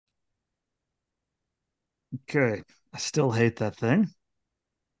Okay. I still hate that thing.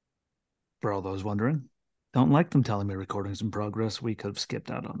 For all those wondering, don't like them telling me recording's in progress. We could have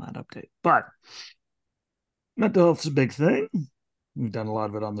skipped out on that update. But mental health's a big thing. We've done a lot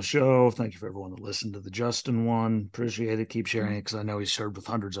of it on the show. Thank you for everyone that listened to the Justin one. Appreciate it. Keep sharing it because I know he's shared with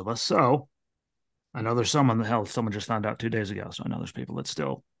hundreds of us. So I know there's some on the health. Someone just found out 2 days ago. So I know there's people that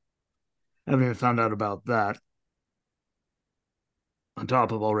still haven't even found out about that. On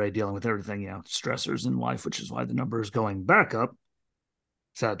top of already dealing with everything, stressors in life, which is why the number is going back up.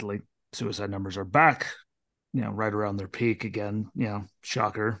 Sadly, suicide numbers are back, right around their peak again.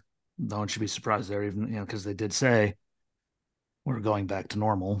 Shocker. No one should be surprised there, even, because they did say we're going back to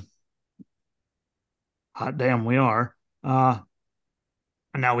normal. Hot damn, we are. And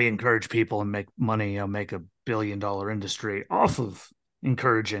now we encourage people and make money, make $1 billion industry off of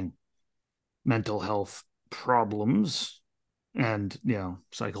encouraging mental health problems and,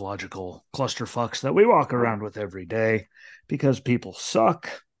 psychological clusterfucks that we walk around with every day because people suck.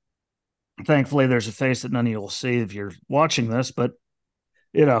 Thankfully, there's a face that none of you will see if you're watching this, but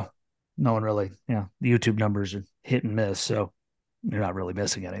no one really, the YouTube numbers are hit and miss. So you're not really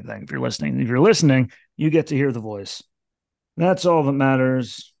missing anything. If you're listening, you get to hear the voice. That's all that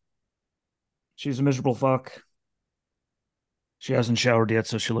matters. She's a miserable fuck. She hasn't showered yet,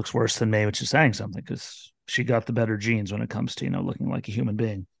 so she looks worse than me, which is saying something because she got the better genes when it comes to, looking like a human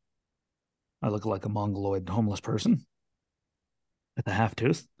being. I look like a mongoloid homeless person with a half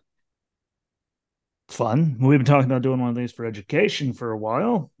tooth. It's fun. We've been talking about doing one of these for education for a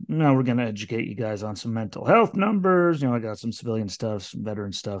while. Now we're going to educate you guys on some mental health numbers. I got some civilian stuff, some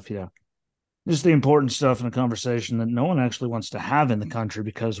veteran stuff. Just the important stuff in a conversation that no one actually wants to have in the country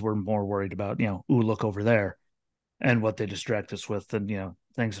because we're more worried about, ooh, look over there and what they distract us with than,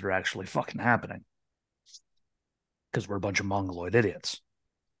 things that are actually fucking happening because we're a bunch of mongoloid idiots.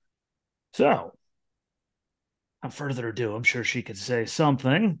 So, without further ado, I'm sure she could say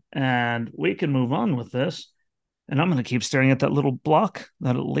something and we can move on with this. And I'm going to keep staring at that little block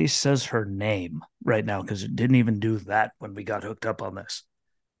that at least says her name right now because it didn't even do that when we got hooked up on this.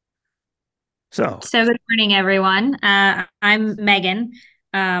 So, So good morning, everyone. I'm Megan.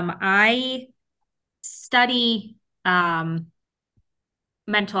 I study mental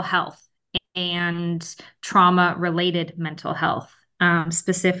health and trauma-related mental health,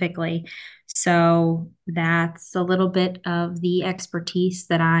 specifically. So that's a little bit of the expertise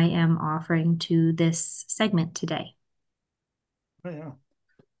that I am offering to this segment today. oh, yeah,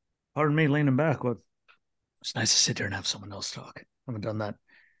 pardon me leaning back. Well, it's nice to sit there and have someone else talk. I haven't done that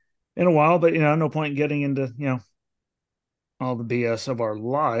in a while, but no point in getting into all the BS of our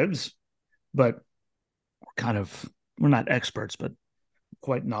lives. But we're not experts, but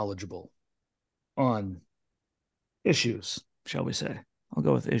quite knowledgeable on issues, shall we say? I'll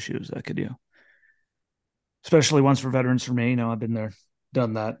go with issues that could especially ones for veterans. For me, I've been there,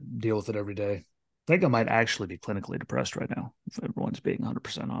 done that, deal with it every day. I think I might actually be clinically depressed right now, if everyone's being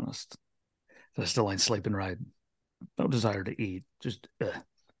 100% honest. I still ain't sleeping right. No desire to eat. Just, but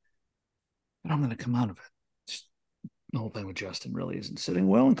I'm going to come out of it. Just, the whole thing with Justin really isn't sitting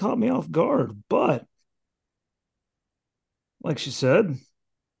well and caught me off guard. But like she said,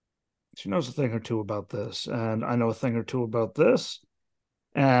 she knows a thing or two about this, and I know a thing or two about this.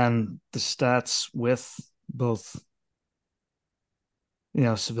 And the stats with both,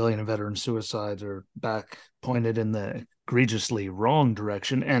 civilian and veteran suicides are back pointed in the egregiously wrong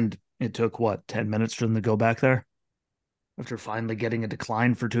direction. And it took what, 10 minutes for them to go back there? After finally getting a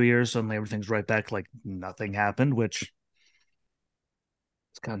decline for 2 years, suddenly everything's right back like nothing happened, which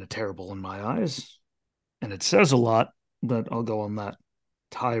is kind of terrible in my eyes. And it says a lot, but I'll go on that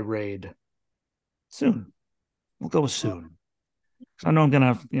tirade soon. We'll go with soon. I know I'm going to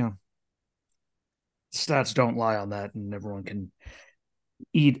have, stats don't lie on that, and everyone can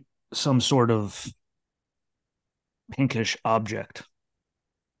eat some sort of pinkish object.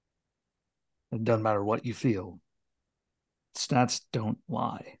 It doesn't matter what you feel. Stats don't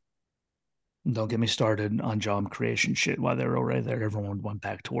lie. Don't get me started on job creation shit. While they're already there, everyone went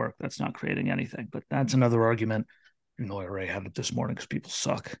back to work. That's not creating anything. But that's another argument. I already had it this morning because people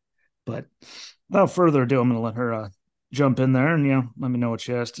suck. But without further ado, I'm going to let her jump in there and let me know what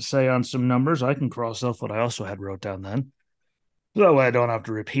she has to say on some numbers. I can cross off what I also had wrote down then. So that way I don't have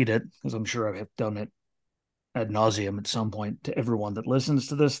to repeat it because I'm sure I've done it ad nauseum at some point to everyone that listens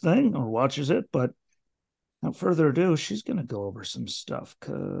to this thing or watches it. But without further ado, she's going to go over some stuff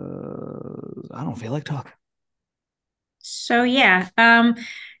because I don't feel like talking. So yeah,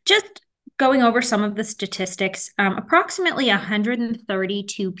 just going over some of the statistics. Approximately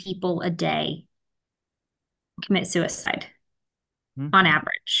 132 people a day commit suicide Hmm? on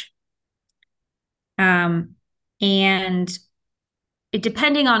average. And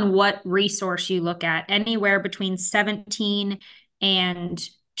depending on what resource you look at, anywhere between 17 and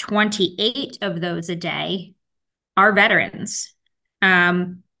 28 of those a day are veterans.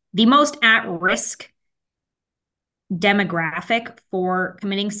 The most at risk demographic for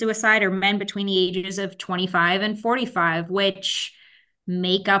committing suicide are men between the ages of 25 and 45, which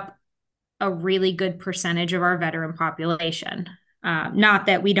make up a really good percentage of our veteran population. Not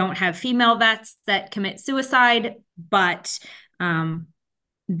that we don't have female vets that commit suicide, but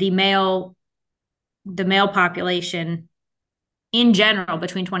the male population in general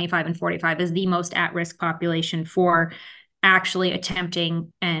between 25 and 45 is the most at-risk population for actually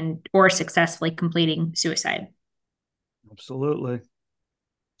attempting and or successfully completing suicide. Absolutely.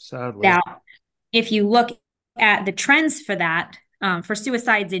 Sadly. Now, if you look at the trends for that, for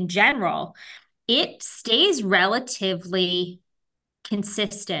suicides in general, it stays relatively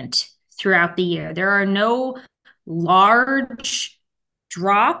consistent throughout the year. There are no large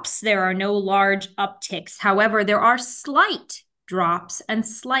drops, there are no large upticks. However, there are slight drops and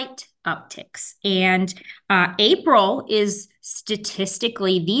slight upticks. And April is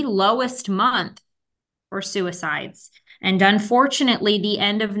statistically the lowest month for suicides. And unfortunately, the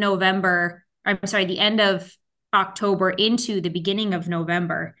end of October into the beginning of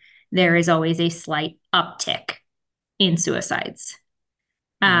November, there is always a slight uptick in suicides.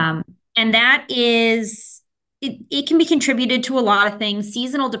 And that is, it can be contributed to a lot of things.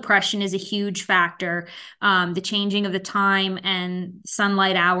 Seasonal depression is a huge factor. The changing of the time and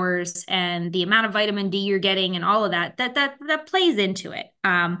sunlight hours and the amount of vitamin D you're getting and all of that plays into it.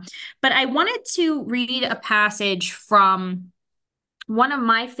 But I wanted to read a passage from one of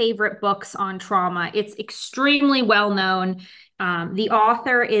my favorite books on trauma. It's extremely well known. The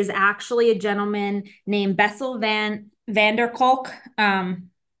author is actually a gentleman named Bessel van der Kolk.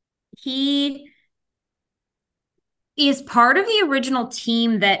 He is part of the original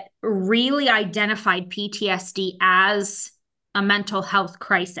team that really identified PTSD as a mental health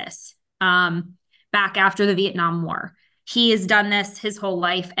crisis back after the Vietnam War. He has done this his whole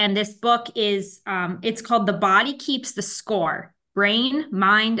life. And this book is, it's called The Body Keeps the Score: Brain,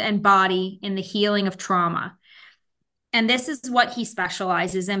 Mind, and Body in the Healing of Trauma. And this is what he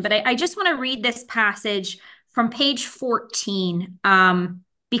specializes in. But I just want to read this passage from page 14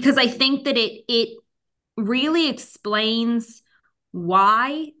 because I think that it really explains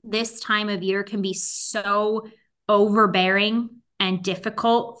why this time of year can be so overbearing and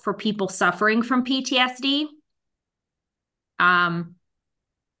difficult for people suffering from PTSD.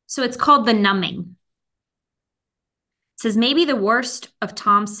 So it's called The Numbing. It says, maybe the worst of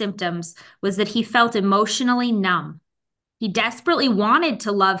Tom's symptoms was that he felt emotionally numb. He desperately wanted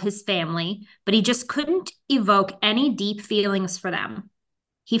to love his family, but he just couldn't evoke any deep feelings for them.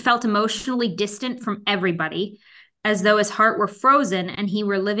 He felt emotionally distant from everybody, as though his heart were frozen and he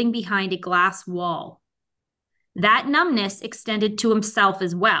were living behind a glass wall. That numbness extended to himself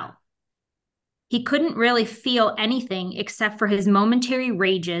as well. He couldn't really feel anything except for his momentary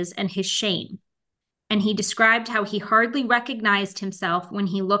rages and his shame. And he described how he hardly recognized himself when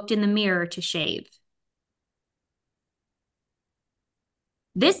he looked in the mirror to shave.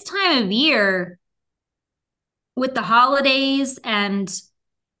 This time of year, with the holidays and,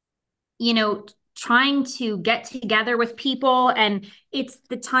 trying to get together with people, and it's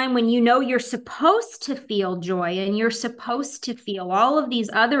the time when you're supposed to feel joy and you're supposed to feel all of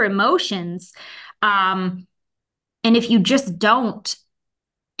these other emotions. And if you just don't,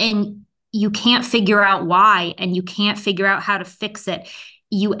 and you can't figure out why, and you can't figure out how to fix it,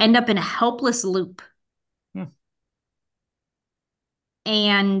 you end up in a helpless loop.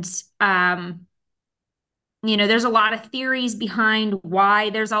 And, there's a lot of theories behind why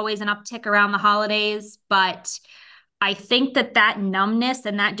there's always an uptick around the holidays, but I think that numbness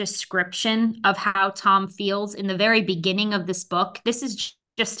and that description of how Tom feels in the very beginning of this book, this is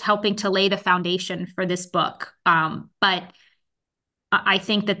just helping to lay the foundation for this book. But I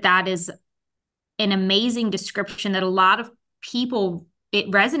think that is an amazing description that a lot of people, it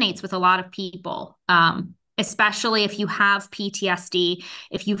resonates with a lot of people. Especially if you have PTSD,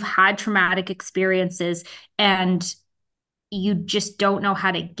 if you've had traumatic experiences and you just don't know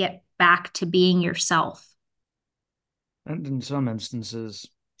how to get back to being yourself. And in some instances,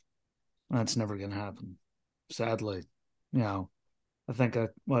 that's never going to happen. Sadly, I think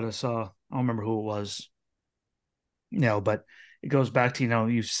what I saw, I don't remember who it was, but it goes back to,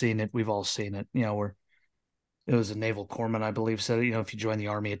 you've seen it. We've all seen it, where it was a naval corpsman, I believe, said, if you join the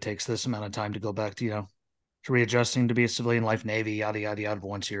army, it takes this amount of time to go back to, to readjusting to be a civilian life, Navy, yada, yada, yada.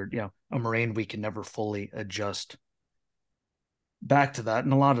 Once you're, a Marine, we can never fully adjust back to that,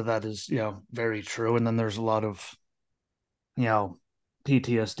 and a lot of that is very true. And then there's a lot of you know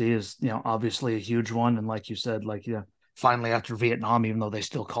PTSD is obviously a huge one, and like you said, like finally after Vietnam, even though they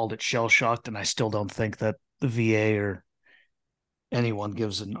still called it shell shocked, and I still don't think that the VA or anyone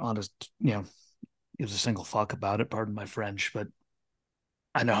gives an honest gives a single fuck about it. Pardon my French, but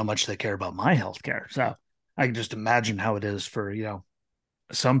I know how much they care about my health care, so I can just imagine how it is for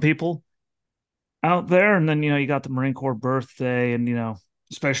some people out there. And then you got the Marine Corps birthday, and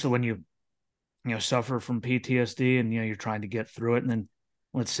especially when you suffer from PTSD and you're trying to get through it. And then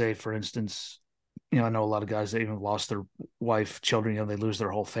let's say, for instance, I know a lot of guys that even lost their wife, children, they lose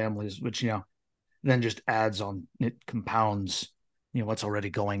their whole families, which then just adds on, it compounds what's already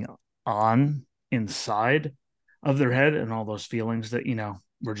going on inside of their head, and all those feelings that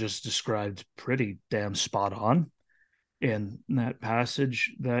were just described pretty damn spot on in that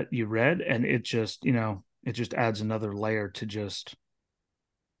passage that you read. And it just adds another layer to just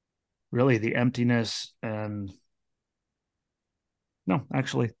really the emptiness, and no,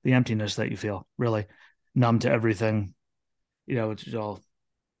 actually the emptiness that you feel, really numb to everything. It's all,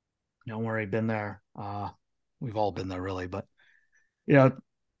 don't worry, been there. We've all been there, really. But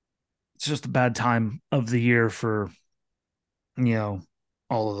it's just a bad time of the year for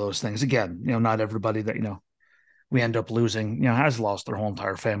all of those things. Again, not everybody that we end up losing has lost their whole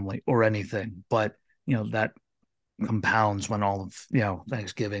entire family or anything, but that compounds when all of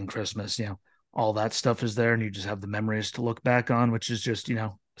Thanksgiving, Christmas, all that stuff is there, and you just have the memories to look back on, which is just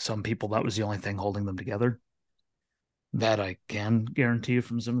some people, that was the only thing holding them together. That I can guarantee you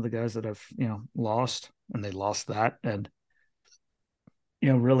from some of the guys that I've lost, and they lost that. And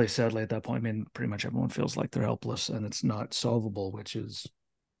really sadly at that point, I mean, pretty much everyone feels like they're helpless and it's not solvable, which is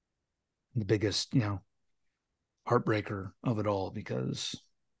the biggest heartbreaker of it all, because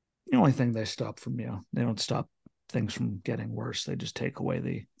the only thing they stop from they don't stop things from getting worse, they just take away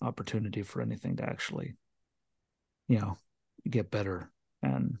the opportunity for anything to actually get better.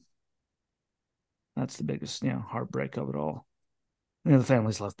 And that's the biggest heartbreak of it all. The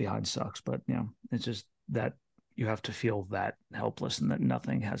families left behind sucks, but it's just that you have to feel that helpless and that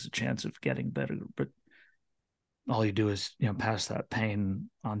nothing has a chance of getting better. But all you do is pass that pain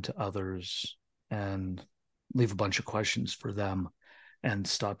on to others and leave a bunch of questions for them, and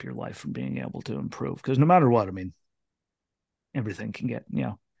stop your life from being able to improve. Because no matter what, I mean, everything can get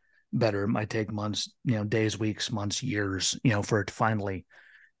better. It might take months, days, weeks, months, years, for it to finally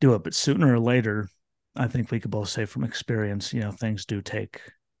do it. But sooner or later, I think we could both say from experience, things do take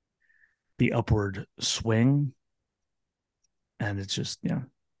the upward swing. And it's just,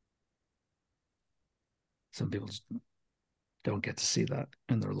 some people just don't get to see that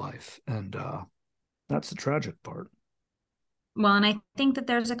in their life. And that's the tragic part. Well, and I think that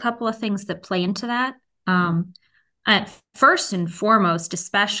there's a couple of things that play into that. First and foremost,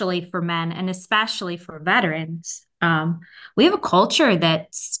 especially for men and especially for veterans, we have a culture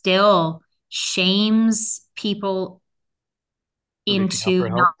that still shames people into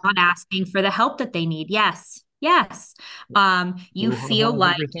not asking for the help that they need. Yes. Yes. You feel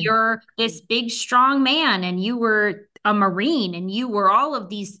like you're this big, strong man, and you were a Marine, and you were all of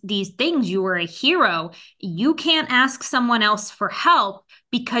these things. You were a hero. You can't ask someone else for help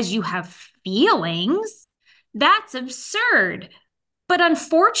because you have feelings. That's absurd. But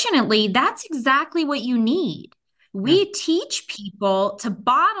unfortunately, that's exactly what you need. We teach people to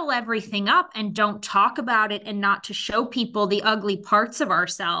bottle everything up and don't talk about it, and not to show people the ugly parts of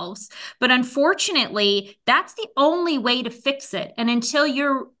ourselves. But unfortunately, that's the only way to fix it. And until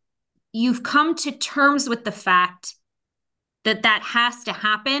you've come to terms with the fact that that has to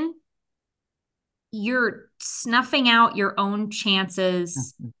happen, you're snuffing out your own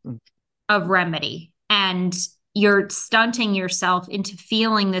chances of remedy. And you're stunting yourself into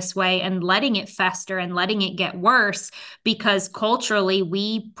feeling this way and letting it fester and letting it get worse, because culturally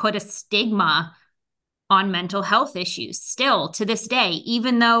we put a stigma on mental health issues still to this day,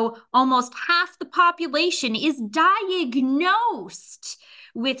 even though almost half the population is diagnosed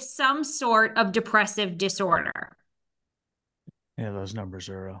with some sort of depressive disorder. Yeah, those numbers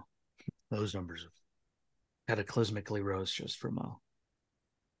have cataclysmically rose just from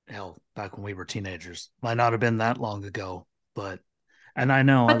hell, back when we were teenagers. Might not have been that long ago, but and I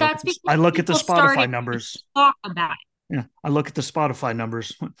know, but that's because I look at the Spotify numbers. Talk about it. Yeah, I look at the Spotify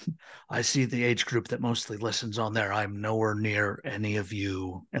numbers. I see the age group that mostly listens on there. I'm nowhere near any of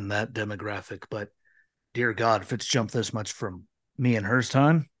you in that demographic, but dear God, if it's jumped this much from me and hers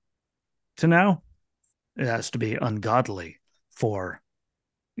time to now, it has to be ungodly for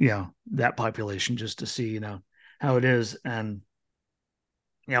that population just to see how it is. And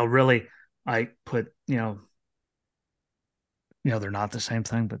really, I put they're not the same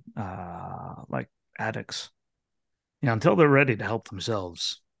thing, but like addicts, until they're ready to help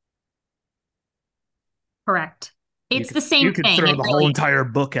themselves, Correct. you It's could the you same could thing. throw It the whole really is. entire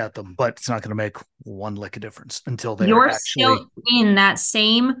book at them, but it's not going to make one lick of difference until they are You're actually. still in that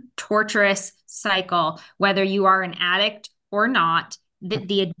same torturous cycle, whether you are an addict or not.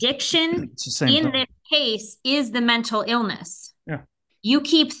 The addiction It's the same in thing. this case is the mental illness. Yeah. You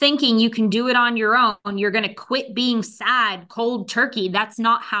keep thinking you can do it on your own. You're going to quit being sad cold turkey. That's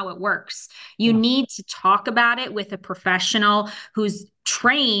not how it works. You Yeah. need to talk about it with a professional who's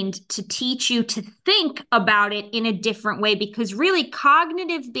trained to teach you to think about it in a different way, because really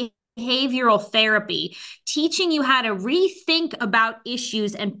cognitive behavioral therapy, teaching you how to rethink about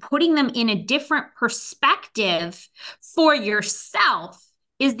issues and putting them in a different perspective for yourself,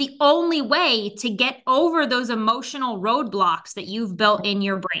 is the only way to get over those emotional roadblocks that you've built in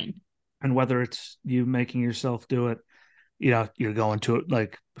your brain. And whether it's you making yourself do it, you're going to it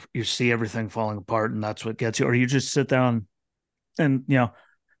like you see everything falling apart and that's what gets you, or you just sit down and,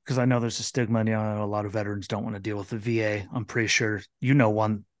 because I know there's a stigma, and, a lot of veterans don't want to deal with the VA. I'm pretty sure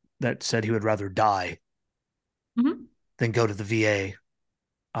one that said he would rather die Mm-hmm. than go to the VA.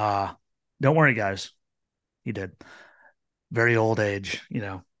 Don't worry, guys. He did. Very old age,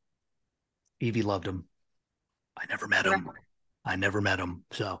 Evie loved him. I never met him. I never met him.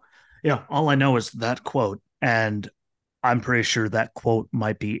 So, yeah, all I know is that quote. And I'm pretty sure that quote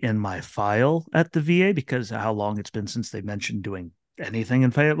might be in my file at the VA because how long it's been since they mentioned doing anything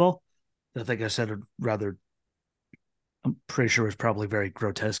in Fayetteville. I think I said it rather, I'm pretty sure it was probably very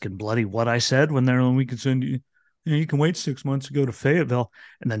grotesque and bloody what I said when they're, we can send you, you can wait 6 months to go to Fayetteville.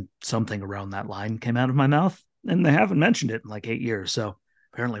 And then something around that line came out of my mouth and they haven't mentioned it in like 8 years. So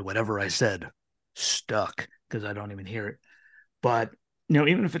apparently whatever I said stuck because I don't even hear it. But,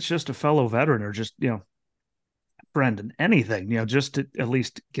 even if it's just a fellow veteran or just, friend and anything, just to at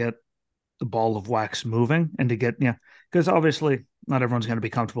least get the ball of wax moving and to get, because obviously not everyone's going to be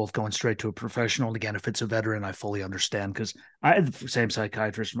comfortable with going straight to a professional. And again, if it's a veteran, I fully understand because I had the same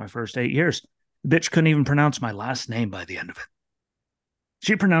psychiatrist for my first 8 years. The bitch couldn't even pronounce my last name by the end of it.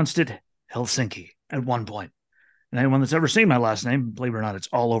 She pronounced it Helsinki at one point. And anyone that's ever seen my last name, believe it or not, it's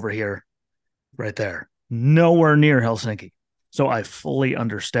all over here, right there. Nowhere near Helsinki. So I fully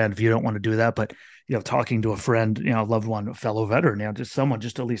understand if you don't want to do that, but talking to a friend, a loved one, a fellow veteran, just someone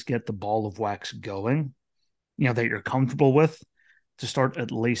just to at least get the ball of wax going, that you're comfortable with to start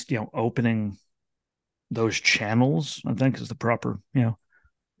at least, opening those channels, I think is the proper,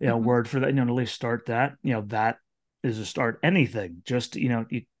 Mm-hmm. word for that, at least start that, that is a start. Anything, just,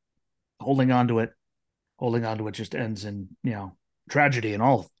 holding on to it, just ends in, tragedy in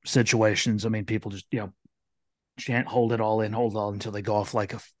all situations. I mean, people just, can't hold it all in, hold on until they go off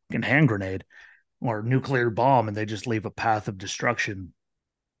like a fucking hand grenade or nuclear bomb and they just leave a path of destruction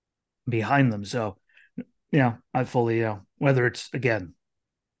behind them. So, I fully, whether it's again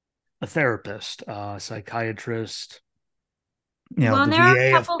a therapist, a psychiatrist, Well, the and there are VA,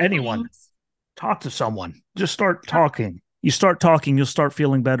 a of couple anyone, things. talk to someone. Just start talking. You start talking, you'll start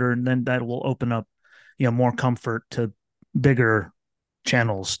feeling better, and then that will open up, more comfort to bigger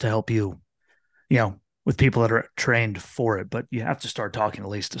channels to help you, with people that are trained for it. But you have to start talking at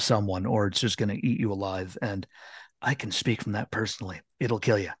least to someone, or it's just going to eat you alive. And I can speak from that personally. It'll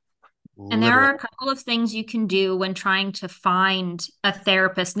kill you, And there are literally. a couple of things you can do when trying to find a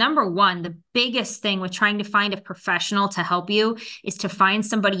therapist. Number one, the biggest thing with trying to find a professional to help you is to find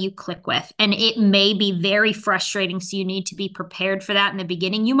somebody you click with. And it may be very frustrating. So you need to be prepared for that in the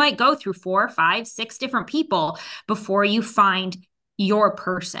beginning. You might go through 4, 5, 6 different people before you find your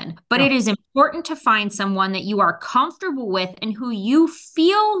person. But Yeah. it is important to find someone that you are comfortable with and who you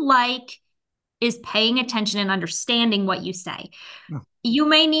feel like is paying attention and understanding what you say. Yeah. You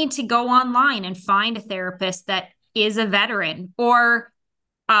may need to go online and find a therapist that is a veteran, or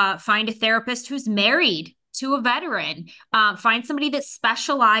find a therapist who's married to a veteran. Find somebody that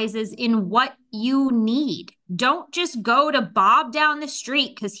specializes in what you need. Don't just go to Bob down the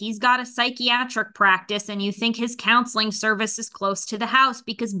street because he's got a psychiatric practice and you think his counseling service is close to the house,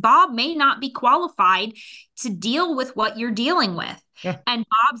 because Bob may not be qualified to deal with what you're dealing with. Yeah. And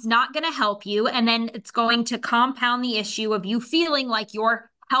Bob's not going to help you. And then it's going to compound the issue of you feeling like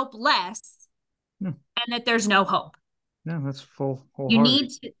you're helpless Yeah. and that there's no hope. Yeah. That's full You wholehearted. need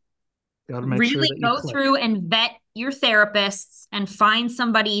to Got to make sure really that you go click. through and vet your therapists and find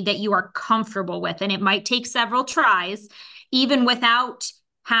somebody that you are comfortable with. And it might take several tries, even without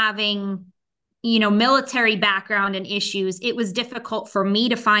having, military background and issues. It was difficult for me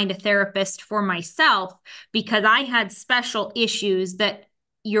to find a therapist for myself because I had special issues that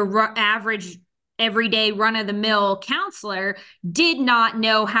your average everyday run-of-the-mill counselor did not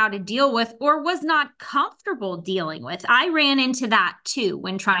know how to deal with or was not comfortable dealing with. I ran into that too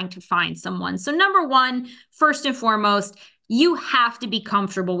when trying to find someone. So number one, first and foremost, you have to be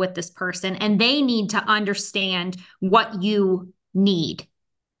comfortable with this person and they need to understand what you need.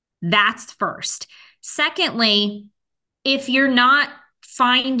 That's first. Secondly, if you're not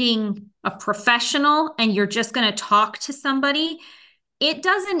finding a professional and you're just going to talk to somebody, it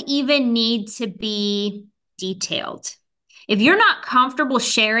doesn't even need to be detailed. If you're not comfortable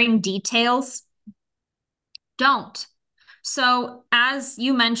sharing details, don't. So, as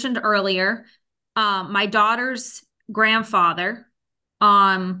you mentioned earlier, my daughter's grandfather,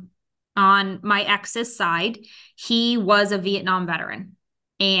 on my ex's side, he was a Vietnam veteran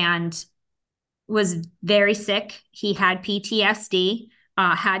and was very sick. He had PTSD,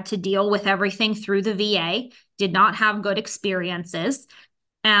 had to deal with everything through the VA, did not have good experiences.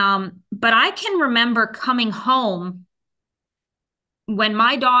 But I can remember coming home when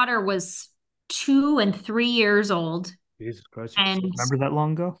my daughter was 2 and 3 years old, Jesus Christ, you still and remember that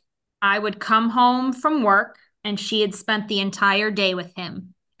long ago? I would come home from work, and she had spent the entire day with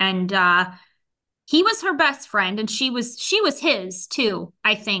him. And he was her best friend, and she was his too,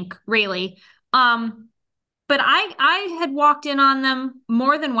 I think, really. Um, but I had walked in on them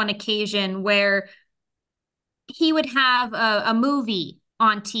more than one occasion where he would have a movie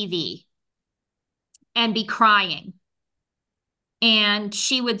on TV and be crying. And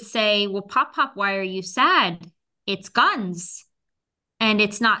she would say, "Well, Pop, why are you sad? It's guns and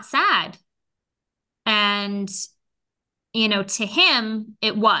it's not sad." And, to him,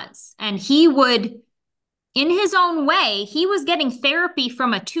 it was. And he would, in his own way, he was getting therapy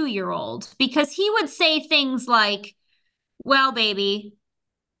from a 2-year-old because he would say things like, "Well, baby,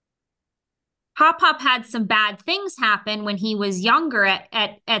 Pop had some bad things happen when he was younger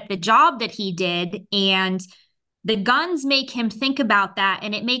at the job that he did. And the guns make him think about that.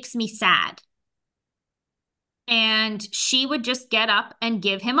 And it makes me sad." And she would just get up and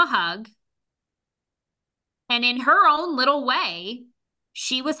give him a hug. And in her own little way,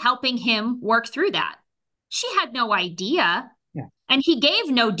 she was helping him work through that. She had no idea. Yeah. And he gave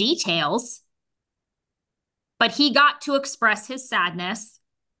no details, but he got to express his sadness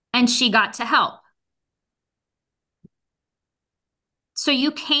and she got to help. So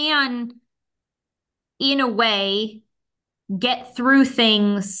you can, in a way, get through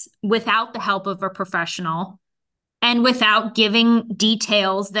things without the help of a professional and without giving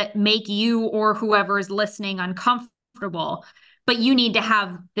details that make you or whoever is listening uncomfortable. But you need to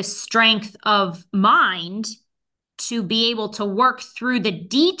have the strength of mind to be able to work through the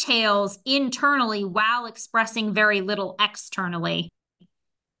details internally while expressing very little externally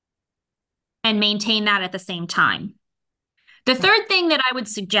and maintain that at the same time. The third thing that I would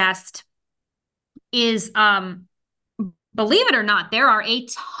suggest is, believe it or not, there are a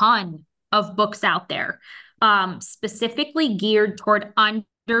ton of books out there, specifically geared toward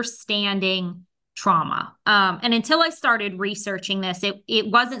understanding trauma. And until I started researching this,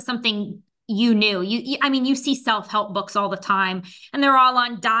 it wasn't something you knew. I mean, you see self-help books all the time, and they're all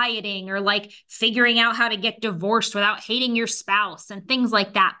on dieting or like figuring out how to get divorced without hating your spouse and things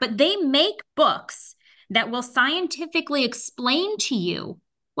like that. But they make books that will scientifically explain to you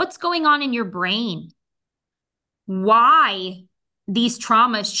what's going on in your brain, why these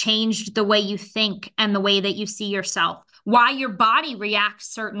traumas changed the way you think and the way that you see yourself, why your body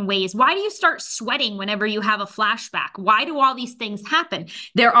reacts certain ways. Why do you start sweating whenever you have a flashback? Why do all these things happen?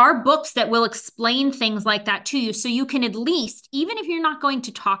 There are books that will explain things like that to you. So you can at least, even if you're not going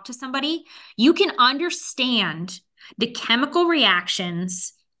to talk to somebody, you can understand the chemical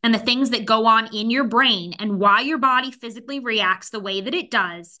reactions and the things that go on in your brain and why your body physically reacts the way that it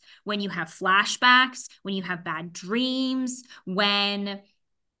does when you have flashbacks, when you have bad dreams, when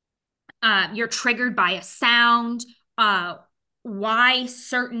you're triggered by a sound, why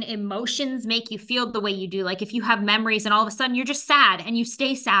certain emotions make you feel the way you do. Like if you have memories and all of a sudden you're just sad and you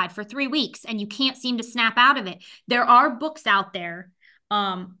stay sad for 3 weeks and you can't seem to snap out of it. There are books out there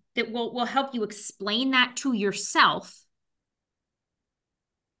that will help you explain that to yourself.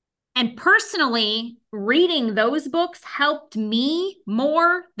 And personally, reading those books helped me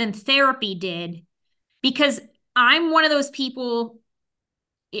more than therapy did, because I'm one of those people,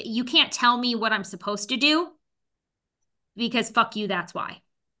 you can't tell me what I'm supposed to do because fuck you, that's why.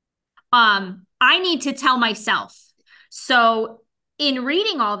 I need to tell myself. So in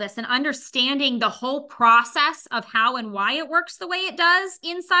reading all this and understanding the whole process of how and why it works the way it does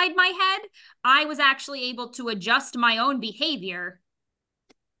inside my head, I was actually able to adjust my own behavior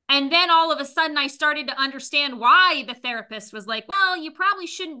And then all of a sudden, I started to understand why the therapist was like, well, you probably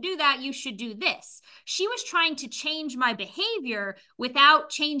shouldn't do that. You should do this. She was trying to change my behavior without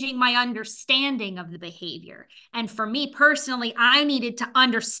changing my understanding of the behavior. And for me personally, I needed to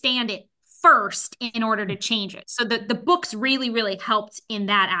understand it first in order to change it. So the books really, really helped in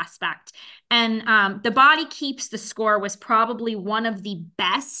that aspect. And The Body Keeps the Score was probably one of the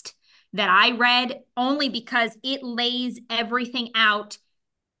best that I read, only because it lays everything out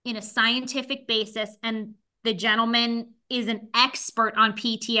in a scientific basis. And the gentleman is an expert on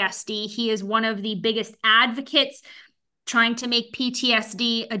PTSD. He is one of the biggest advocates trying to make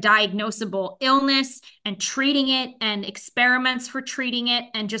PTSD a diagnosable illness and treating it, and experiments for treating it.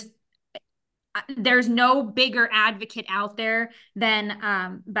 And just there's no bigger advocate out there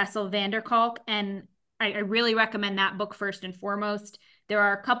than Bessel van der Kolk. And I really recommend that book first and foremost. There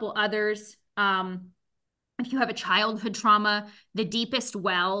are a couple others. If you have a childhood trauma, The Deepest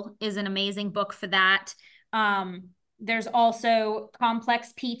Well is an amazing book for that. There's also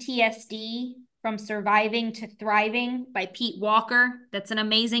Complex PTSD, From Surviving to Thriving by Pete Walker. That's an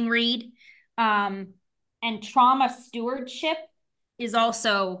amazing read. And Trauma Stewardship is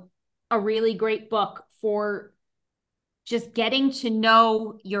also a really great book for just getting to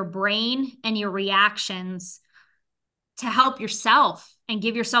know your brain and your reactions to help yourself and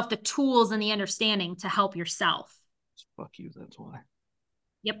give yourself the tools and the understanding to help yourself. Fuck you, that's why.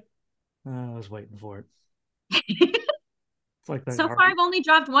 Yep. I was waiting for it. It's like that so far, I've only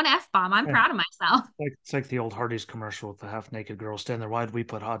dropped one F-bomb. I'm proud of myself. It's like the old Hardee's commercial with the half-naked girl standing there. Why did we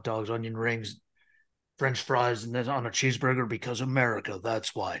put hot dogs, onion rings, French fries, and then on a cheeseburger? Because America,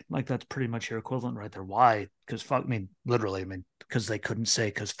 that's why. Like, that's pretty much your equivalent right there. Why? Because fuck, I mean, literally, I mean, because they couldn't say,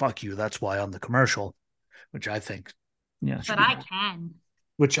 because fuck you, that's why on the commercial, which I think, yeah. But I can.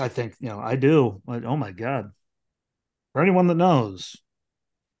 Which I think, I do. But, oh my God. For anyone that knows,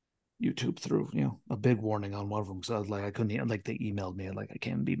 YouTube threw, a big warning on one of them because I was like, I couldn't, like, they emailed me, like, I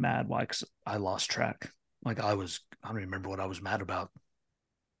can't be mad. Why? Because I lost track. Like, I don't even remember what I was mad about.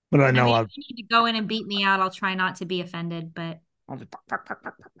 But I know if you need to go in and beat me out, I'll try not to be offended. But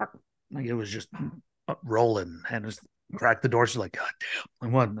like, it was just rolling and just cracked the door. She's like, God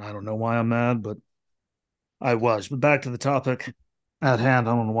damn. I don't know why I'm mad, but I was. But back to the topic at hand.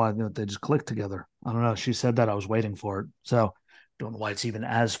 I don't know why they just clicked together. I don't know. She said that. I was waiting for it. So don't know why it's even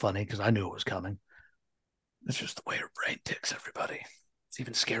as funny, because I knew it was coming. It's just the way her brain ticks, everybody. It's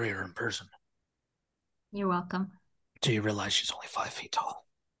even scarier in person. You're welcome. Till you realize she's only 5 feet tall.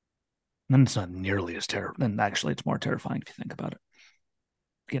 And it's not nearly as terrible. And actually, it's more terrifying if you think about it.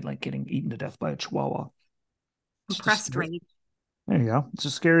 Getting eaten to death by a chihuahua. Compressed rage. There you go. It's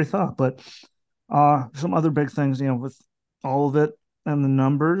a scary thought. But some other big things, with all of it and the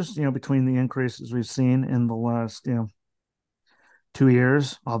numbers, between the increases we've seen in the last, 2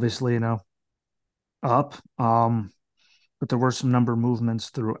 years, obviously, up. But there were some number movements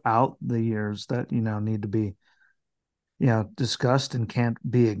throughout the years that, need to be, discussed and can't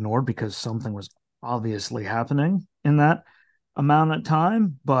be ignored, because something was obviously happening in that amount of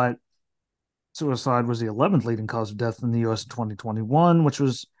time. But suicide was the 11th leading cause of death in the US in 2021, which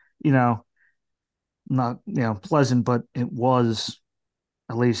was, not, pleasant, but it was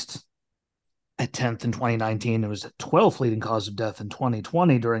at least a 10th in 2019. It was a 12th leading cause of death in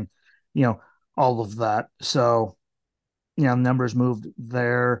 2020 during, all of that. So, numbers moved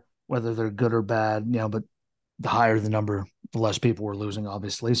there, whether they're good or bad, but the higher the number, the less people were losing,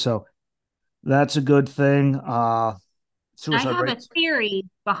 obviously. So that's a good thing. Suicide I have rates. A theory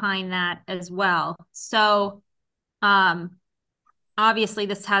behind that as well. So, obviously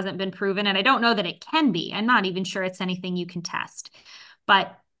this hasn't been proven, and I don't know that it can be. I'm not even sure it's anything you can test.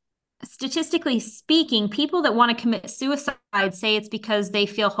 But statistically speaking, people that want to commit suicide say it's because they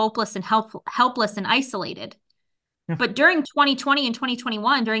feel hopeless and helpless and isolated. Yeah. But during 2020 and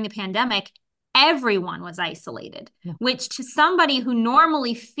 2021, during the pandemic, everyone was isolated, which to somebody who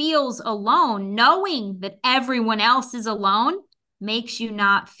normally feels alone, knowing that everyone else is alone makes you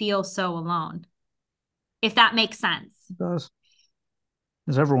not feel so alone. If that makes sense. It does.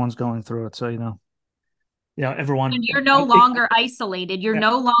 Because everyone's going through it. So, everyone. And you're no longer isolated. You're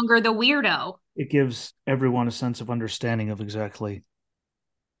no longer the weirdo. It gives everyone a sense of understanding of exactly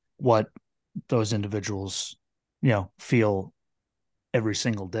what those individuals, feel every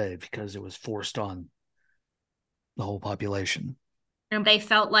single day, because it was forced on the whole population. And they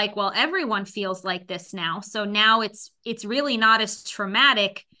felt like, well, everyone feels like this now. So now it's really not as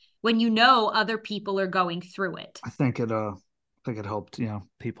traumatic when other people are going through it. I think it helped,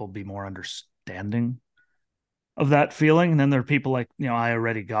 people be more understanding of that feeling. And then there are people like, I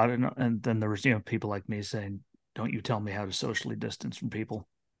already got it. And then there was, people like me saying, don't you tell me how to socially distance from people.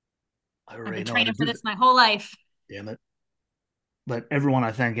 I I've already been know how to training for do that. this my whole life. Damn it. But everyone,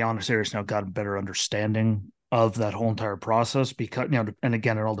 I think, on a serious note, got a better understanding of that whole entire process because, and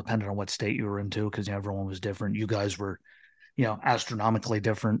again, it all depended on what state you were into because everyone was different. You guys were, astronomically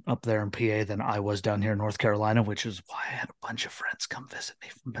different up there in PA than I was down here in North Carolina, which is why I had a bunch of friends come visit me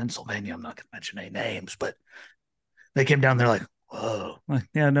from Pennsylvania. I'm not going to mention any names, but they came down there like, whoa, like,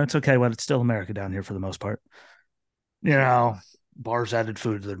 yeah, no, it's okay. But it's still America down here for the most part. You know, bars added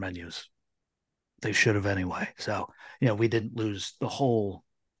food to their menus. They should have anyway. So, we didn't lose the whole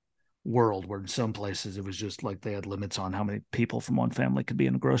world where in some places it was just like they had limits on how many people from one family could be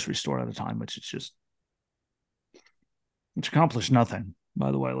in a grocery store at a time, which accomplished nothing.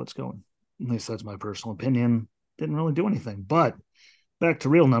 By the way, let's go. At least that's my personal opinion. Didn't really do anything. But back to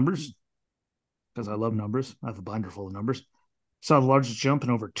real numbers, because I love numbers. I have a binder full of numbers. Saw the largest jump in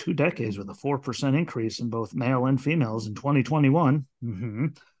over 2 decades with a 4% increase in both male and females in 2021. Mm-hmm.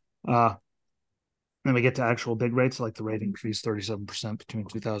 Then we get to actual big rates, like the rate increased 37% between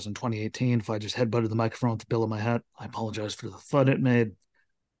 2000 and 2018. If I just headbutted the microphone with the bill of my hat, I apologize for the thud it made.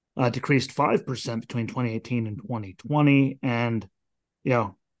 Decreased 5% between 2018 and 2020. And,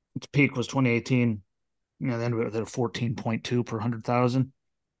 its peak was 2018. Then we were at 14.2 per 100,000.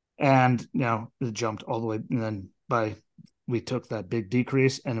 And now it jumped all the way. And then we took that big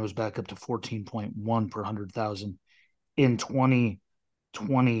decrease and it was back up to 14.1 per 100,000 in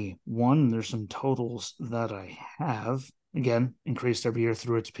 2021. There's some totals that I have, again, increased every year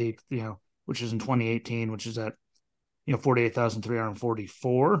through its peak, which is in 2018, which is at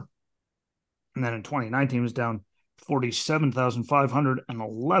 48,344. And then in 2019 it was down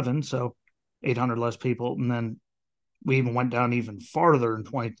 47,511, so 800 less people. And then we even went down even farther in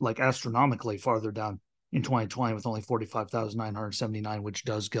 20, like astronomically farther down in 2020 with only 45,979, which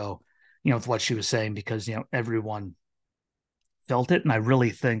does go, with what she was saying, because, everyone felt it. And I really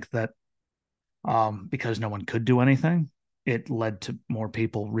think that because no one could do anything, it led to more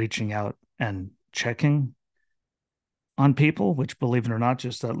people reaching out and checking on people, which, believe it or not,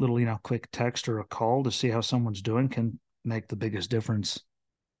 just that little, quick text or a call to see how someone's doing can make the biggest difference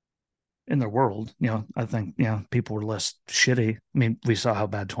in their world. I think, people were less shitty. I mean, we saw how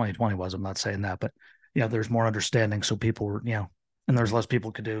bad 2020 was. I'm not saying that, but there's more understanding. So people were, and there's less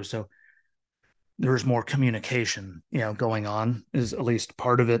people could do. So there was more communication, going on, is at least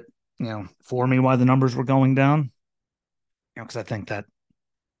part of it, for me, why the numbers were going down. Because I think that,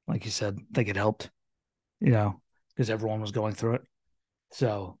 like you said, I think it helped, because everyone was going through it.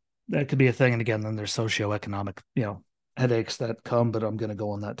 So that could be a thing. And again, then there's socioeconomic, headaches that come, but I'm going to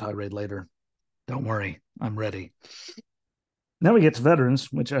go on that tirade later. Don't worry, I'm ready. Now we get to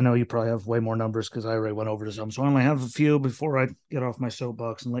veterans, which I know you probably have way more numbers because I already went over to some. So I only have a few before I get off my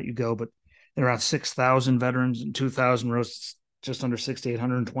soapbox and let you go. But there are around 6,000 veterans in 2000, rose just under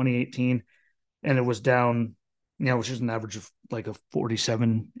 6,800 in 2018. And it was down, which is an average of like a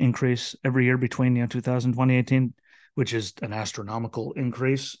 47 increase every year between 2000 and 2018, which is an astronomical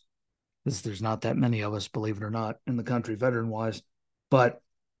increase. Because there's not that many of us, believe it or not, in the country, veteran wise. But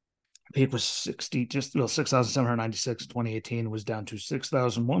peak was 6,796 in 2018, was down to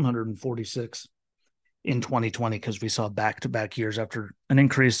 6,146 in 2020, because we saw back-to-back years after an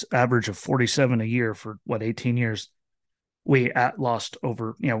increase average of 47 a year for 18 years. We lost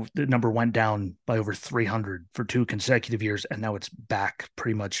over, the number went down by over 300 for 2 consecutive years, and now it's back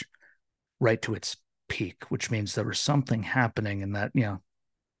pretty much right to its peak, which means there was something happening in that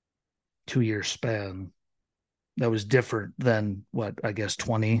 2-year span that was different than what I guess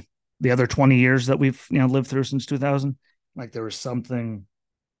the other 20 years that we've lived through since 2000. Like there was something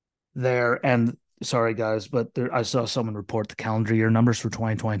there. And sorry guys, but I saw someone report the calendar year numbers for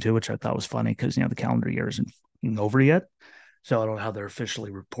 2022, which I thought was funny because the calendar year isn't over yet. So I don't know how they're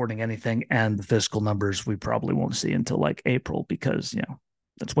officially reporting anything. And the fiscal numbers we probably won't see until like April, because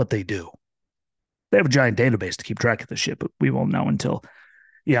that's what they do. They have a giant database to keep track of the shit, but we won't know until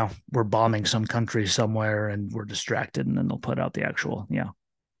we're bombing some country somewhere and we're distracted, and then they'll put out the actual,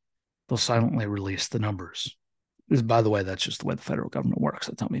 they'll silently release the numbers. By the way, that's just the way the federal government works.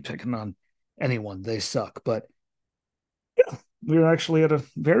 That's not me picking on anyone. They suck. But yeah, we were actually at a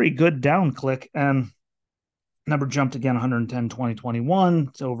very good down click, and number jumped again 110 2021.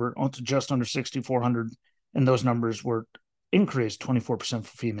 It's over to just under 6,400. And those numbers were increased 24%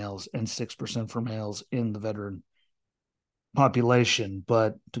 for females and 6% for males in the veteran population.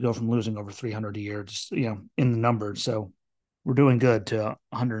 But to go from losing over 300 a year, just, in the numbers. So we're doing good, to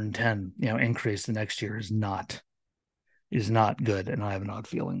 110, increase the next year is not good. And I have an odd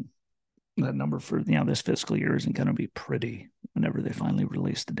feeling that number for, this fiscal year isn't going to be pretty whenever they finally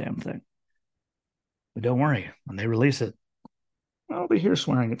release the damn thing. But don't worry, when they release it, I'll be here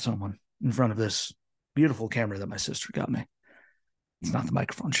swearing at someone. in front of this beautiful camera that my sister got me. It's not the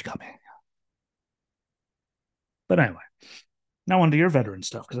microphone she got me. But anyway, now on to your veteran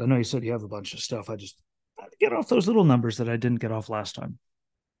stuff, because I know you said you have a bunch of stuff. I just had to get off those little numbers that I didn't get off last time.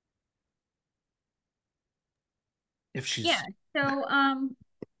 If Yeah. she's So,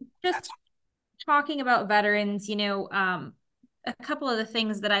 that's just talking about veterans, a couple of the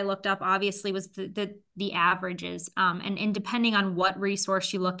things that I looked up obviously was the averages. And depending on what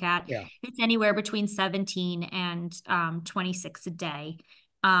resource you look at, yeah, it's anywhere between 17 and 26 a day.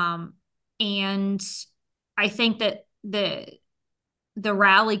 Um, and I think that the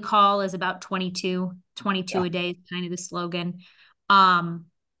rally call is about 22 yeah, a day is kind of the slogan. Um,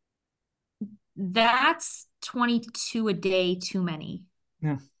 that's 22 a day too many.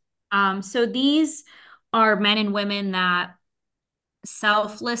 yeah. So these are men and women that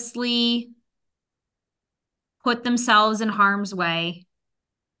selflessly put themselves in harm's way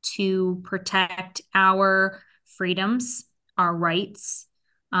to protect our freedoms, our rights.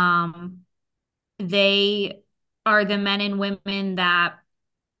 Um, they are the men and women that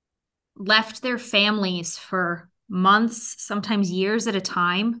left their families for months, sometimes years at a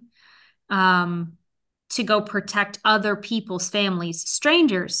time, um, to go protect other people's families,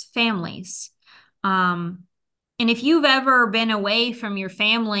 strangers' families. Um, and if you've ever been away from your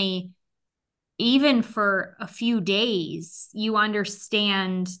family, even for a few days, you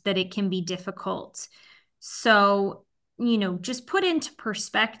understand that it can be difficult. So, just put into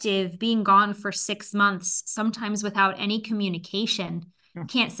perspective being gone for 6 months, sometimes without any communication. Yeah.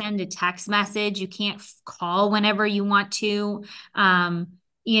 Can't send a text message, you can't call whenever you want to. Um,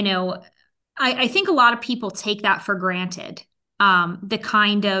 you know, I think a lot of people take that for granted. The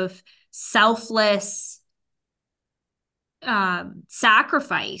kind of selfless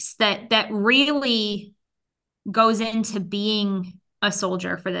sacrifice that really goes into being a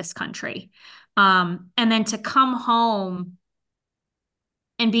soldier for this country. And then to come home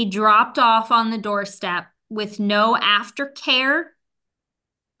and be dropped off on the doorstep with no aftercare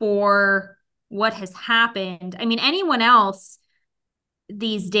for what has happened. I mean, anyone else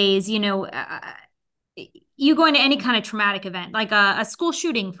these days, you go into any kind of traumatic event, like a school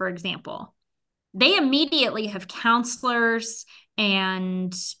shooting, for example, they immediately have counselors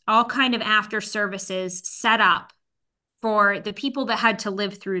and all kind of after services set up for the people that had to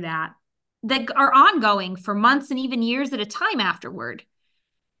live through that are ongoing for months and even years at a time afterward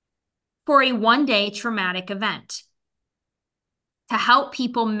for a 1 day traumatic event to help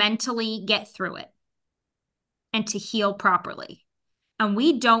people mentally get through it and to heal properly. And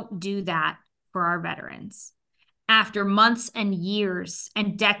we don't do that for our veterans. After months and years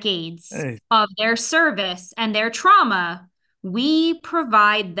and decades Hey, of their service and their trauma, we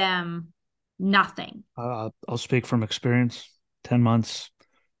provide them nothing. I'll speak from experience. 10 months.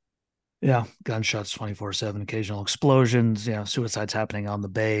 Yeah, gunshots 24/7, occasional explosions. Yeah, suicides happening on the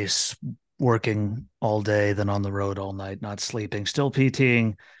base, working all day, then on the road all night, not sleeping, still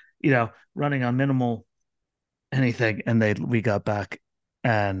PTing. Running on minimal anything. And we got back,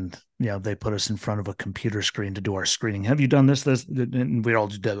 and they put us in front of a computer screen to do our screening. Have you done this? And we all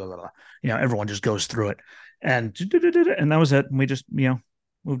just blah, blah, blah. Everyone just goes through it, and that was it. And we just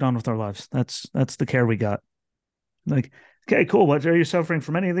moved on with our lives. That's the care we got. Like, okay, cool. What are you suffering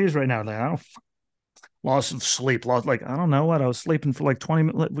from any of these right now? Like, I don't loss of sleep, like I don't know what I was sleeping for like 20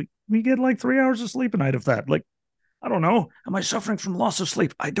 minutes. We get like 3 hours of sleep a night of that. Like, I don't know. Am I suffering from loss of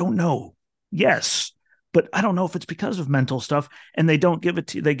sleep? I don't know. Yes, but I don't know if it's because of mental stuff. And they don't give it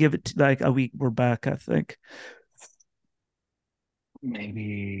to you. They give it to like a week. We're back, I think,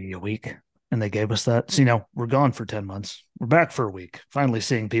 maybe a week. And they gave us that. So, we're gone for 10 months. We're back for a week. Finally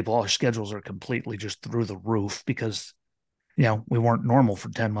seeing people. Our schedules are completely just through the roof because, we weren't normal for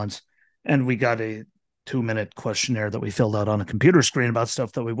 10 months. And we got a 2-minute questionnaire that we filled out on a computer screen about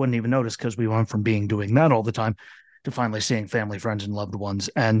stuff that we wouldn't even notice because we went from doing that all the time to finally seeing family, friends, and loved ones,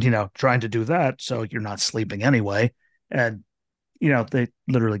 and trying to do that so you're not sleeping anyway. And they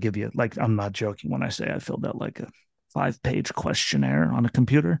literally give you, like, I'm not joking when I say I filled out like a 5-page questionnaire on a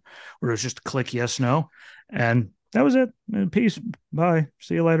computer where it was just click yes, no, and that was it. Peace, bye,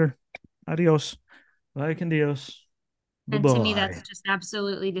 see you later, adios, bye, con Dios, bye And to me, that's bye. just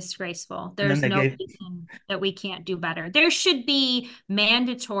absolutely disgraceful. And then There's they no gave reason that we can't do better. There should be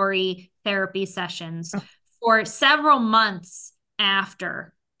mandatory therapy sessions for several months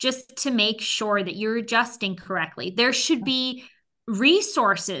after, just to make sure that you're adjusting correctly. There should be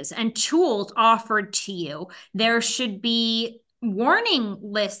resources and tools offered to you. There should be warning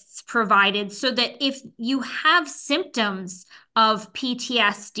lists provided so that if you have symptoms of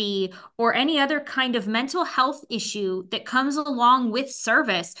PTSD or any other kind of mental health issue that comes along with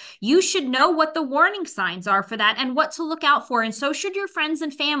service, you should know what the warning signs are for that and what to look out for. And so should your friends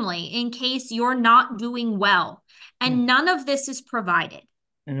and family in case you're not doing well. Yeah. And none of this is provided.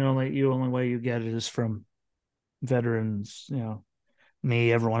 And only way you get it is from veterans,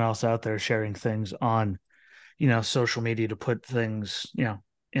 me, everyone else out there sharing things on, social media to put things,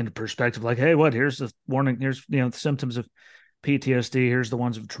 into perspective. Like, hey, here's the warning. Here's, the symptoms of PTSD. Here's the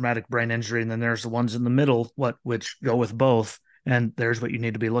ones of traumatic brain injury. And then there's the ones in the middle, which go with both. And there's what you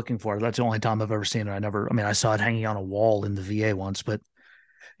need to be looking for. That's the only time I've ever seen it. I saw it hanging on a wall in the VA once, but,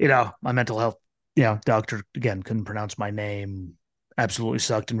 my mental health, doctor, again, couldn't pronounce my name, absolutely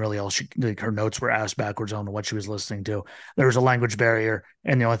sucked. And really her notes were ass backwards on what she was listening to. There was a language barrier.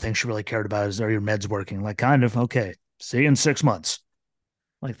 And the only thing she really cared about is, are your meds working? Like, kind of, okay, see you in 6 months.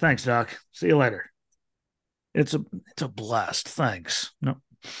 Like, thanks, doc. See you later. It's a blast. Thanks. No,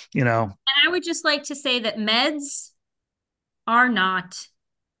 And I would just like to say that meds are not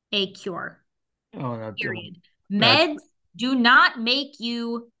a cure. Oh, no, Period. that, Meds do not make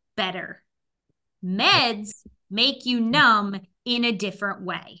you better. Meds make you numb in a different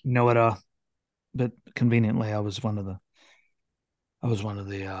way. but conveniently, I was one of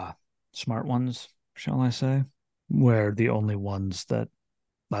the smart ones, shall I say, where the only ones that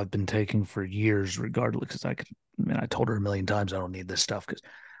I've been taking for years, regardless, because I told her a million times I don't need this stuff because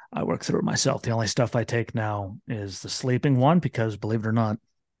I work through it myself. The only stuff I take now is the sleeping one because, believe it or not,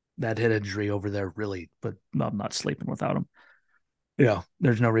 that head injury over there really, but I'm not sleeping without him.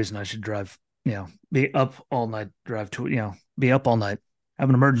 There's no reason I should drive, be up all night, be up all night, have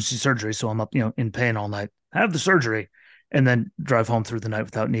an emergency surgery. So I'm up, in pain all night, have the surgery, and then drive home through the night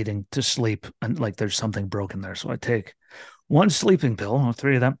without needing to sleep. And like there's something broken there. So I take one sleeping pill, or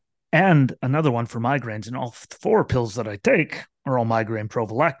three of them, and another one for migraines. And all four pills that I take are all migraine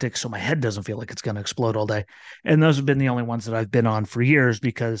prophylactic. So my head doesn't feel like it's going to explode all day. And those have been the only ones that I've been on for years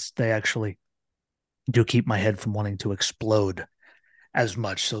because they actually do keep my head from wanting to explode as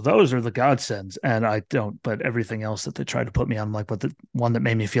much. So those are the godsends. And I don't, but everything else that they tried to put me on, like, but the one that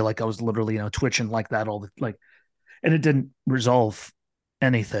made me feel like I was literally, twitching like that and it didn't resolve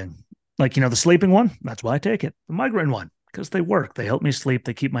anything. Like, the sleeping one, that's why I take it. The migraine one, because they work. They help me sleep.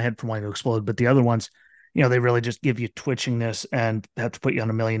 They keep my head from wanting to explode. But the other ones, they really just give you twitchingness and have to put you on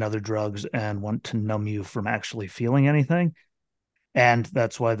a million other drugs and want to numb you from actually feeling anything. And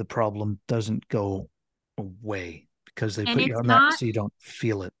that's why the problem doesn't go away because they And put you on that so you don't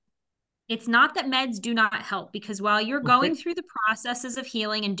feel it. it's not that meds do not help, because while you're going through the processes of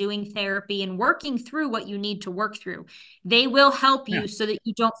healing and doing therapy and working through what you need to work through, they will help you so that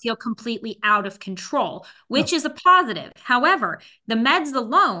you don't feel completely out of control, which is a positive. However, the meds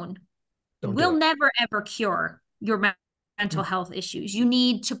alone will never, ever cure your mental health issues. You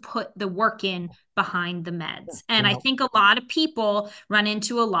need to put the work in behind the meds. And I think a lot of people run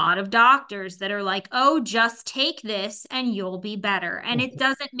into a lot of doctors that are like, oh, just take this and you'll be better. And it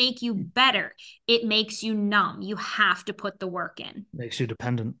doesn't make you better. It makes you numb. You have to put the work in. Makes you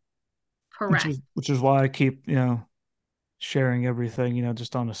dependent. Correct. Which is why I keep, sharing everything,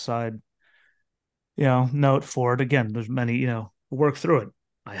 just on a side, note for it. Again, there's many, work through it.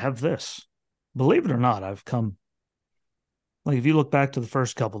 I have this. Believe it or not, I've come, like, if you look back to the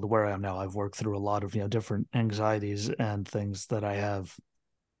first couple to where I am now, I've worked through a lot of, different anxieties and things that I have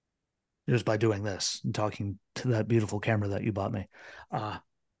just by doing this and talking to that beautiful camera that you bought me.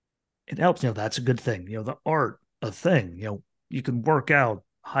 It helps, that's a good thing. The art, a thing, you can work out,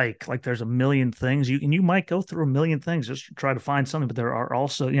 hike, like there's a million things you might go through a million things just to try to find something, but there are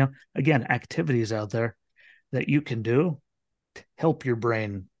also, again, activities out there that you can do to help your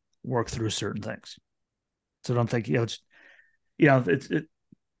brain work through certain things. So don't think, it's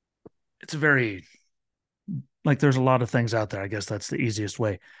a very, like, there's a lot of things out there. I guess that's the easiest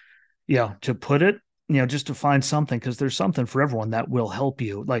way, to put it, just to find something, because there's something for everyone that will help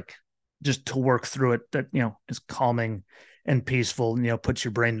you, like, just to work through it, that, is calming and peaceful, puts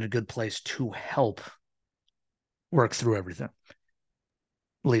your brain in a good place to help work through everything.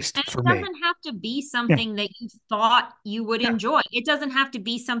 At least and for it me. doesn't have to be something that you thought you would enjoy. It doesn't have to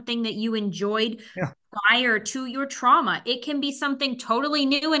be something that you enjoyed prior to your trauma. It can be something totally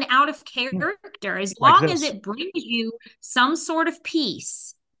new and out of character. As long as it brings you some sort of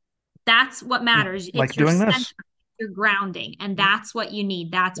peace, that's what matters. Like it's your doing center, this. your grounding, and that's what you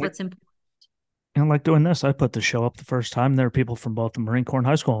need. That's what's important. And like doing this, I put the show up the first time. There are people from both the Marine Corps and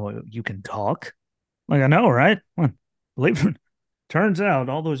high school. You can talk. Like, I know, right? Believe it. Turns out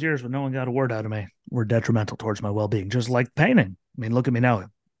all those years when no one got a word out of me were detrimental towards my well-being, just like painting. I mean, look at me now.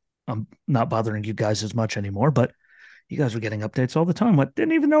 I'm not bothering you guys as much anymore, but, You guys were getting updates all the time. I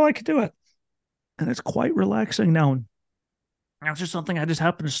didn't even know I could do it. And it's quite relaxing now. And it was just something I just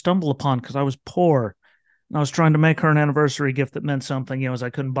happened to stumble upon because I was poor. And I was trying to make her an anniversary gift that meant something, as I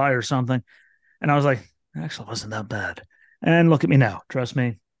couldn't buy her something. And I was like, it actually wasn't that bad. And look at me now. Trust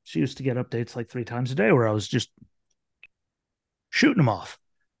me. She used to get updates like 3 times a day where I was just shooting them off.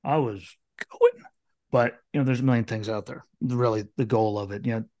 I was going. But, there's a million things out there. Really, the goal of it,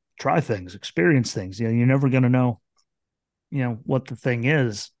 try things, experience things. You're never going to know, what the thing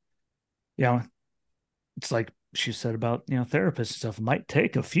is. It's like she said about, therapists and stuff. It might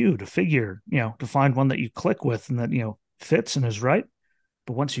take a few to figure, to find one that you click with and that, fits and is right.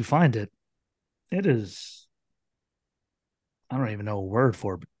 But once you find it, it is, I don't even know a word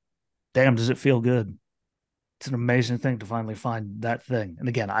for it, but damn, does it feel good. It's an amazing thing to finally find that thing. And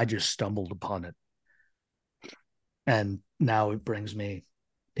again, I just stumbled upon it. And now it brings me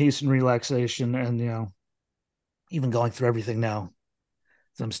peace and relaxation. And, even going through everything now,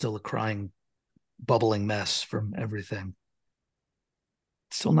 I'm still a crying, bubbling mess from everything.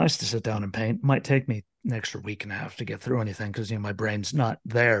 It's still nice to sit down and paint. It might take me an extra week and a half to get through anything because, my brain's not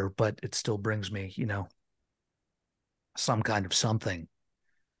there, but it still brings me, some kind of something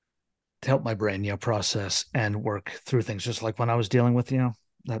to help my brain, process and work through things. Just like when I was dealing with,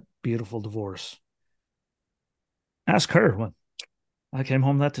 that beautiful divorce. Ask her when I came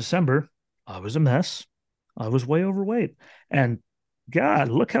home that December. I was a mess. I was way overweight. And God,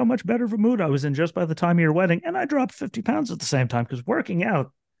 look how much better of a mood I was in just by the time of your wedding. And I dropped 50 pounds at the same time because working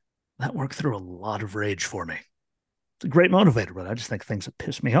out, that worked through a lot of rage for me. It's a great motivator, but I just think things that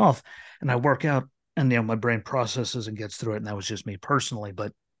piss me off. And I work out and, my brain processes and gets through it. And that was just me personally.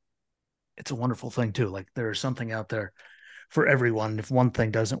 But it's a wonderful thing too. Like there's something out there for everyone. If one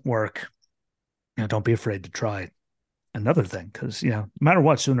thing doesn't work, don't be afraid to try another thing because, no matter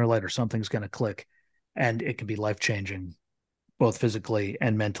what, sooner or later, something's going to click and it can be life changing, both physically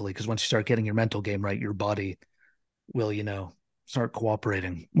and mentally. Because once you start getting your mental game right, your body will, start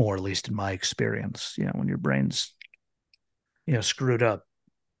cooperating more, at least in my experience. When your brain's, screwed up,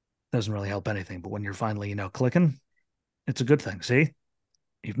 doesn't really help anything. But when you're finally, clicking, it's a good thing. See,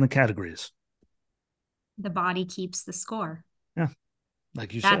 even the categories. The body keeps the score. Yeah.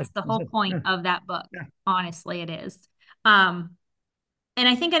 Like you said. That's the whole point Yeah. of that book. Yeah. Honestly, it is. And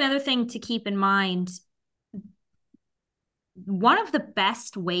I think another thing to keep in mind, one of the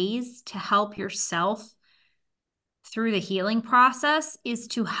best ways to help yourself through the healing process is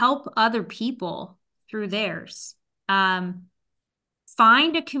to help other people through theirs.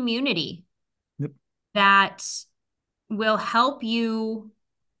 Find a community Yep. that will help you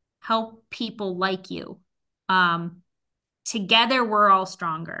help people like you. Together, we're all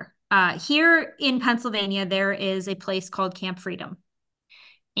stronger. Here in Pennsylvania, there is a place called Camp Freedom.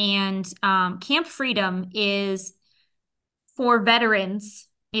 And Camp Freedom is for veterans.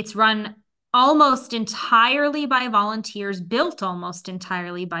 It's run almost entirely by volunteers, built almost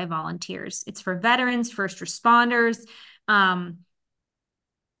entirely by volunteers. It's for veterans, first responders that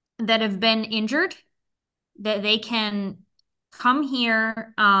have been injured, that they can come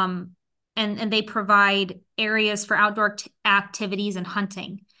here and they provide areas for outdoor activities and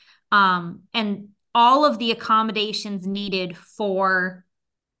hunting. And all of the accommodations needed for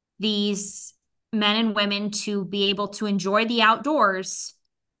these men and women to be able to enjoy the outdoors,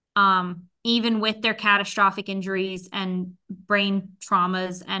 even with their catastrophic injuries and brain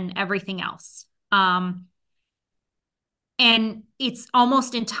traumas and everything else. And it's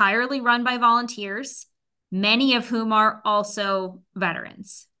almost entirely run by volunteers, many of whom are also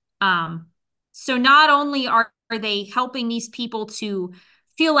veterans. So not only are they helping these people to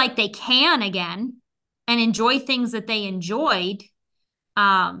feel like they can again and enjoy things that they enjoyed,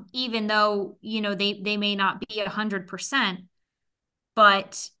 even though, they may not be 100%,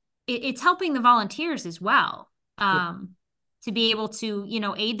 but it's helping the volunteers as well, Yep. to be able to,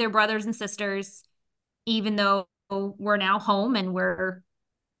 aid their brothers and sisters, even though we're now home and we're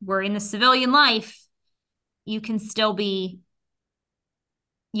in the civilian life, you can still be,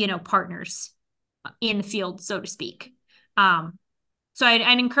 partners in the field, so to speak. So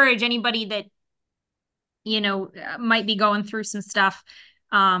I'd encourage anybody that, might be going through some stuff.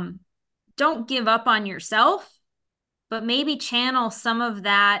 Don't give up on yourself, but maybe channel some of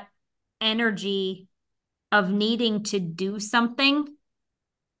that energy of needing to do something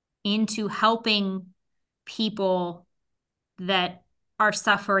into helping people that are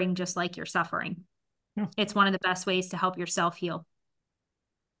suffering just like you're suffering. Yeah. It's one of the best ways to help yourself heal.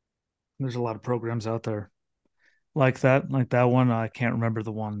 There's a lot of programs out there like that one. I can't remember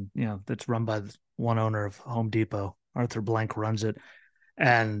the one, that's run by one owner of Home Depot. Arthur Blank runs it.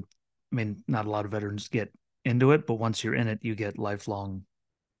 And I mean, not a lot of veterans get into it, but once you're in it, you get lifelong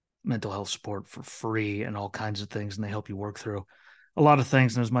mental health support for free and all kinds of things, and they help you work through a lot of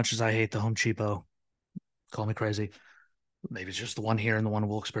things. And as much as I hate the Home Cheapo, call me crazy, maybe it's just the one here and the one in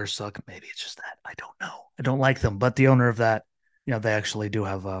Wilkes-Barre suck. Maybe it's just that. I don't know. I don't like them. But the owner of that, they actually do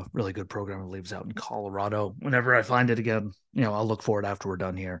have a really good program that leaves out in Colorado. Whenever I find it again, I'll look for it after we're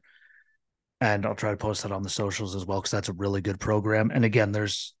done here. And I'll try to post that on the socials as well, because that's a really good program. And again,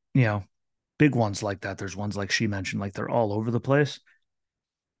 there's, big ones like that. There's ones like she mentioned, like they're all over the place.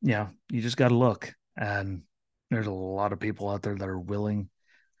 You just got to look. And there's a lot of people out there that are willing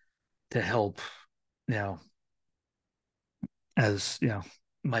to help, you know, as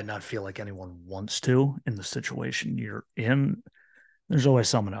might not feel like anyone wants to in the situation you're in. There's always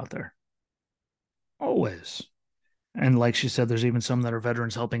someone out there, always. And like she said, there's even some that are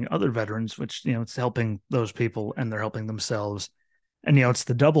veterans helping other veterans, which it's helping those people and they're helping themselves. And it's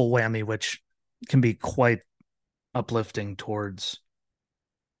the double whammy, which can be quite uplifting towards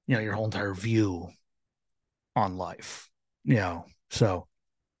your whole entire view on life. So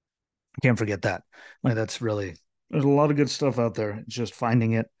can't forget that. Like, that's really, there's a lot of good stuff out there. It's just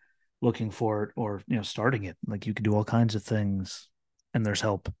finding it, looking for it, or starting it. Like, you can do all kinds of things, and there's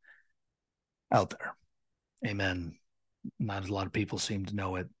help out there. Amen. Not a lot of people seem to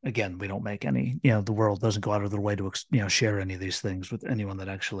know it. Again, we don't make any, the world doesn't go out of their way to share any of these things with anyone that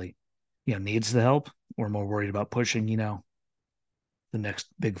actually needs the help. We're more worried about pushing the next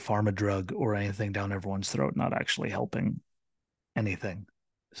big pharma drug or anything down everyone's throat, not actually helping anything.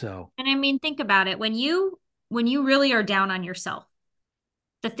 So, And I mean, think about it. When you really are down on yourself,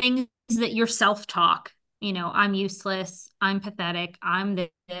 the things that your self-talk, I'm useless, I'm pathetic, I'm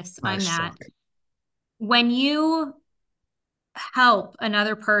this, I I'm that. suck. When you help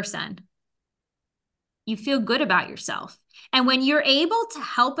another person, you feel good about yourself. And when you're able to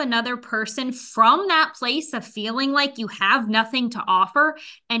help another person from that place of feeling like you have nothing to offer,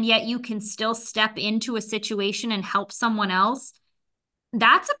 and yet you can still step into a situation and help someone else,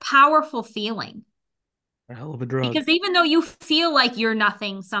 that's a powerful feeling. A hell of a drug. Because even though you feel like you're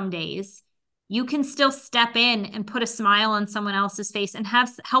nothing some days, you can still step in and put a smile on someone else's face and have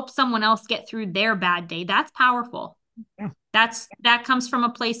help someone else get through their bad day. That's powerful. Yeah. That comes from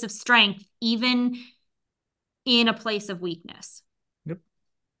a place of strength, even in a place of weakness. Yep.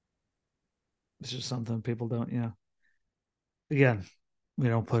 It's just something people don't, Again, we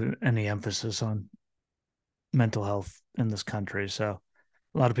don't put any emphasis on mental health in this country. So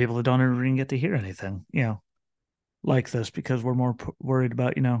a lot of people that don't even get to hear anything, like this, because we're more worried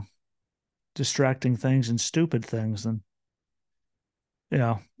about, distracting things and stupid things than, you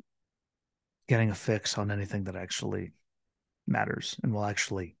know, getting a fix on anything that actually matters and will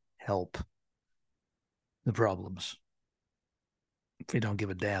actually help the problems. If we don't give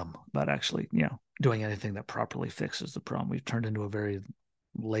a damn about actually, doing anything that properly fixes the problem, we've turned into a very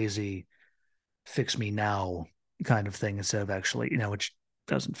lazy, fix me now kind of thing instead of actually, which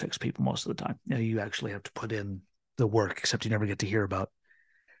doesn't fix people most of the time. You actually have to put in the work, except you never get to hear about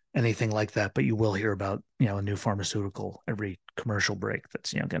anything like that. But you will hear about, a new pharmaceutical every commercial break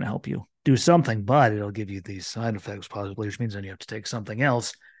that's, going to help you do something, but it'll give you these side effects possibly, which means then you have to take something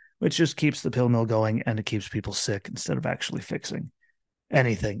else, which just keeps the pill mill going and it keeps people sick instead of actually fixing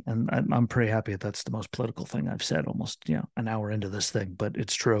anything. And I'm pretty happy that that's the most political thing I've said almost, an hour into this thing, but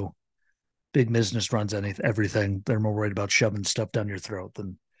it's true. Big business runs everything. They're more worried about shoving stuff down your throat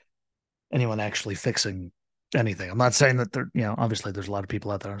than anyone actually fixing anything. I'm not saying that obviously there's a lot of people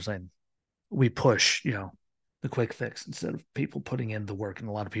out there. I'm saying we push, the quick fix instead of people putting in the work. And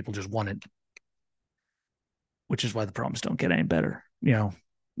a lot of people just want it, which is why the problems don't get any better. A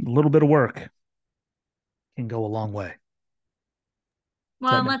little bit of work can go a long way.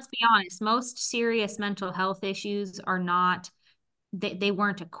 Well, and let's be honest, most serious mental health issues are not, they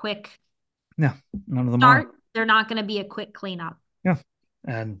weren't a quick Yeah, none of them start. are. They're not going to be a quick cleanup. Yeah.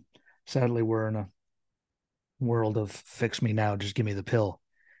 And sadly, we're in a world of fix me now, just give me the pill.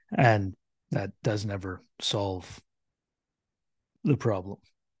 And that does never solve the problem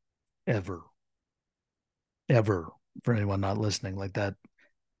ever, ever, for anyone not listening like that.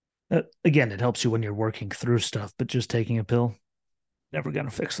 Again, it helps you when you're working through stuff, but just taking a pill, never going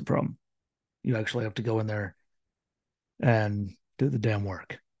to fix the problem. You actually have to go in there and do the damn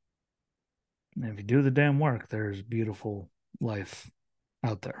work. And if you do the damn work, there's beautiful life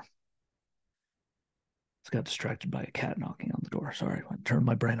out there. Got distracted by a cat knocking on the door. Sorry, I turned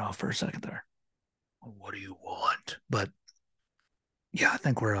my brain off for a second there. What do you want? But yeah, I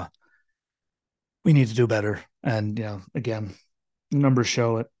think we need to do better. And again, the numbers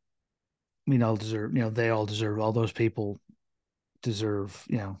show it. We all deserve. They all deserve. All those people deserve.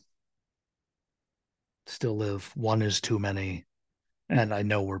 still live. One is too many. And I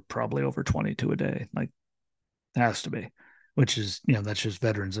know we're probably over 22 a day. Like, it has to be, which is, that's just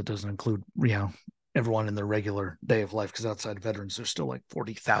veterans. It doesn't include, everyone in their regular day of life. Cause outside of veterans, there's still like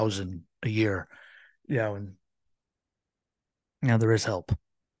 40,000 a year. And there is help.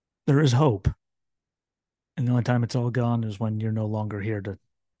 There is hope. And the only time it's all gone is when you're no longer here to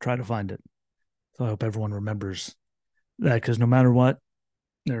try to find it. So I hope everyone remembers that, because no matter what,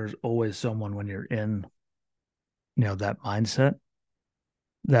 there's always someone when you're in, that mindset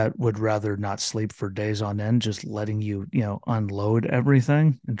that would rather not sleep for days on end, just letting you, unload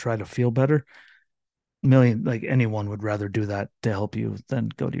everything and try to feel better. Million, like anyone would rather do that to help you than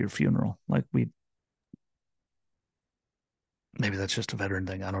go to your funeral. Like, maybe that's just a veteran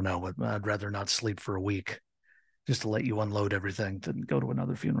thing. I don't know, but I'd rather not sleep for a week just to let you unload everything than go to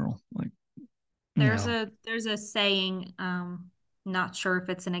another funeral. Like, There's a saying, not sure if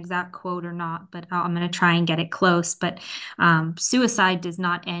it's an exact quote or not, but I'm going to try and get it close. But suicide does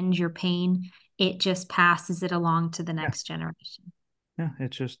not end your pain; it just passes it along to the yeah, next generation. yeah,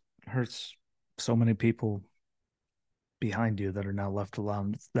 it just hurts so many people behind you that are now left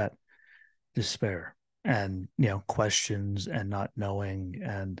alone. That despair and questions and not knowing,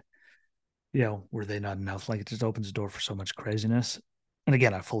 and were they not enough? Like, it just opens the door for so much craziness. And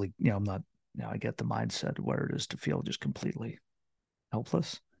again, I fully, I'm not, I get the mindset where it is to feel just completely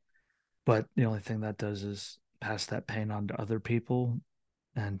helpless. But the only thing that does is pass that pain on to other people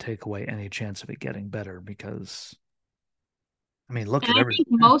and take away any chance of it getting better. Because, I mean, look And at I every, think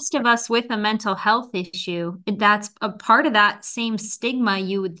most of us with a mental health issue, that's a part of that same stigma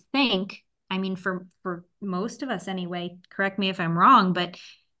you would think. I mean, for most of us anyway, correct me if I'm wrong, but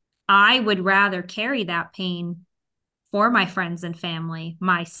I would rather carry that pain for my friends and family,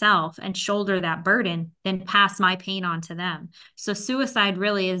 myself, and shoulder that burden than pass my pain on to them. So suicide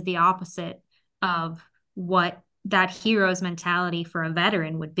really is the opposite of what that hero's mentality for a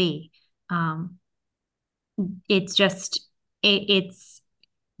veteran would be. Um, it's just, it's,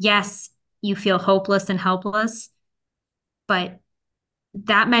 yes, you feel hopeless and helpless, but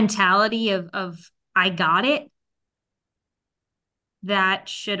that mentality of I got it, that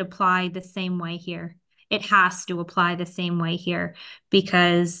should apply the same way here. It has to apply the same way here,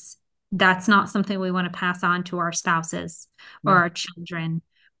 because that's not something we want to pass on to our spouses or yeah, our children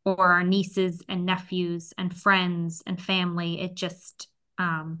or our nieces and nephews and friends and family. It just,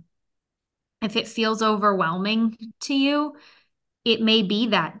 if it feels overwhelming to you, it may be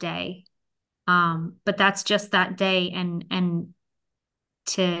that day. But that's just that day. And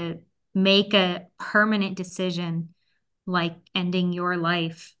to make a permanent decision like ending your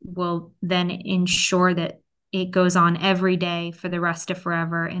life will then ensure that it goes on every day for the rest of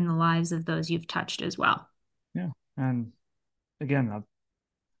forever in the lives of those you've touched as well. yeah. And again, I've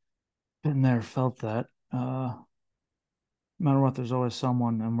been there, felt that. No matter what, there's always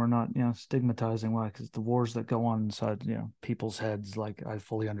someone, and we're not, stigmatizing why, because the wars that go on inside, people's heads, like, I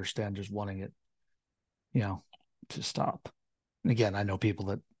fully understand just wanting it, you know, to stop. And again, I know people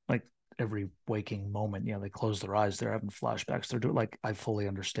that, like, every waking moment, they close their eyes, they're having flashbacks, they're doing, like, I fully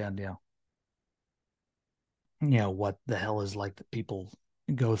understand, what the hell is like that people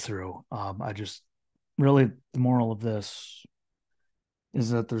go through. I just really, the moral of this is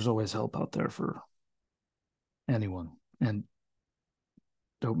that there's always help out there for anyone, and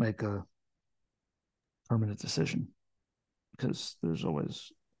don't make a permanent decision, because there's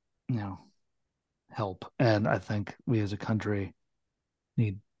always, you know, help. And I think we as a country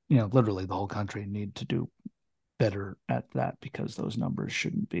need, literally the whole country need to do better at that, because those numbers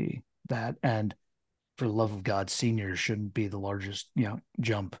shouldn't be that. And for the love of God, seniors shouldn't be the largest,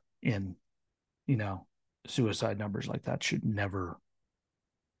 jump in, you know, suicide numbers. Like, that should never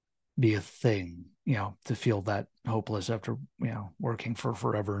be a thing, to feel that hopeless after, working for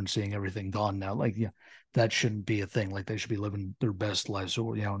forever and seeing everything gone now. Like, yeah, that shouldn't be a thing. Like, they should be living their best life.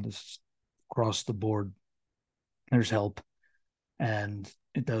 So, this across the board, there's help, and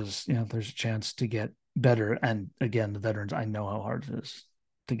it does, there's a chance to get better. And again, the veterans, I know how hard it is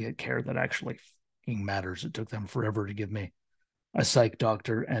to get care that actually matters. It took them forever to give me a psych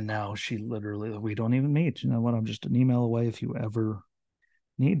doctor, and now she literally, we don't even meet. You know what? I'm just an email away if you ever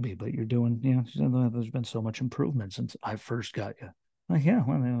need me. But you're doing, she said, there's been so much improvement since I first got you. Like, yeah,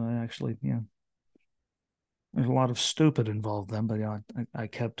 well, actually, there's a lot of stupid involved then, but I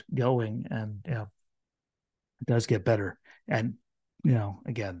kept going, and it does get better. And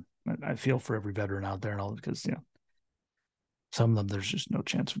again, I feel for every veteran out there and all, because some of them, there's just no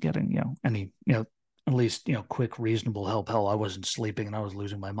chance of getting any at least quick, reasonable help. Hell, I wasn't sleeping and I was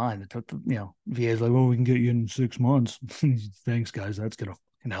losing my mind. It took the VA's like, well, we can get you in 6 months. Thanks, guys, that's gonna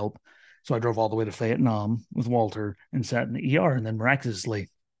help. So I drove all the way to Vietnam with Walter and sat in the ER, and then miraculously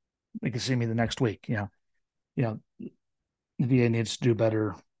they could see me the next week. Yeah, the VA needs to do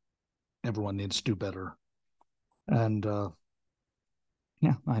better. Everyone needs to do better. And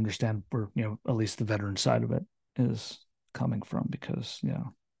yeah, I understand where, at least the veteran side of it is coming from, because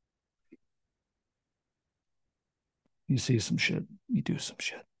you see some shit, you do some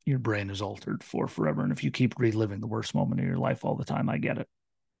shit. Your brain is altered for forever. And if you keep reliving the worst moment of your life all the time, I get it.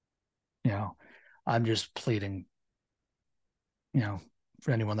 You know, I'm just pleading, you know, for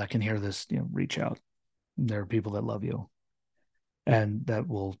anyone that can hear this, reach out. There are people that love you and that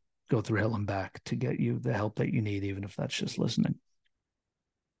will go through hell and back to get you the help that you need, even if that's just listening.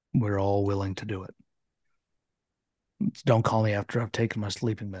 We're all willing to do it. Don't call me after I've taken my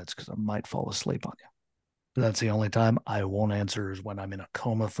sleeping meds, because I might fall asleep on you. That's the only time I won't answer, is when I'm in a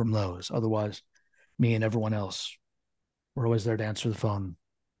coma from those. Otherwise, me and everyone else, we're always there to answer the phone.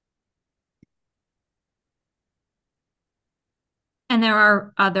 And there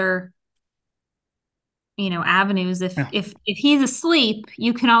are other, avenues. If Yeah. if he's asleep,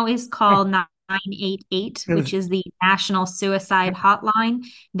 you can always call 988, which Yeah. is the National Suicide Hotline.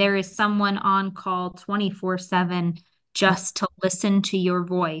 There is someone on call 24/7 just to listen to your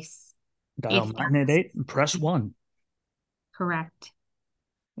voice. Dial If that's 988 and press 1. correct.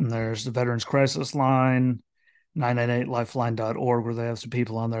 And there's the Veterans Crisis Line, 998lifeline.org, where they have some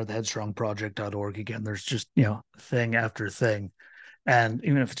people on there, the headstrongproject.org. Again, there's just, thing after thing. And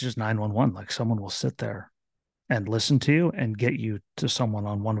even if it's just 911, like, someone will sit there and listen to you and get you to someone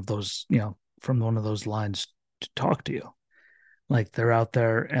on one of those, from one of those lines to talk to you. Like, they're out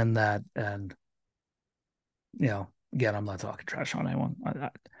there and that, and, again, I'm not talking trash on anyone.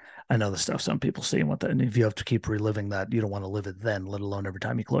 I know the stuff some people see and what that, and if you have to keep reliving that, you don't want to live it then, let alone every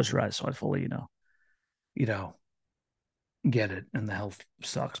time you close your eyes. So I fully, you know, get it, and the health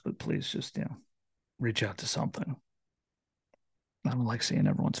sucks, but please just, reach out to something. I don't like seeing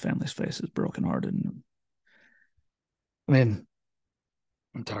everyone's family's faces brokenhearted. And I mean,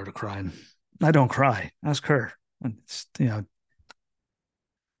 I'm tired of crying. I don't cry. Ask her. And it's, and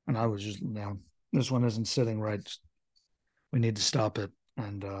I was just, this one isn't sitting right. We need to stop it.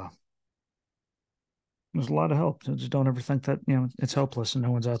 And there's a lot of help. So just don't ever think that, it's helpless and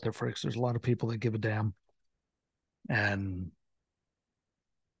no one's out there for you. There's a lot of people that give a damn. And,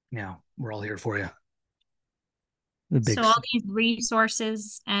 we're all here for you. The big, So all these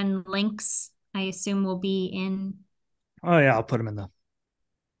resources and links, I assume, will be in. oh, yeah, I'll put them in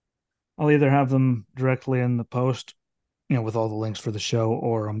I'll either have them directly in the post, with all the links for the show,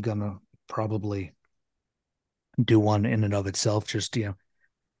 or I'm going to probably do one in and of itself, just,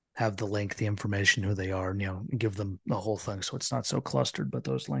 have the link, the information, who they are, and, give them the whole thing so it's not so clustered. But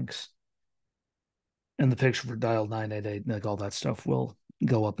those links and the picture for dial 988, like, all that stuff will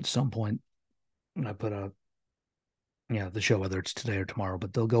go up at some point. And I put the show, whether it's today or tomorrow,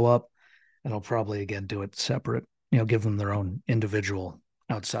 but they'll go up, and I'll probably again do it separate, give them their own individual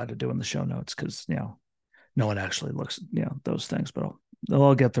outside of doing the show notes, because, no one actually looks at, those things, but they'll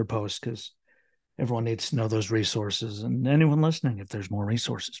all get their posts, because everyone needs to know those resources. And anyone listening, if there's more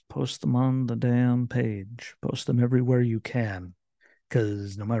resources, post them on the damn page, post them everywhere you can,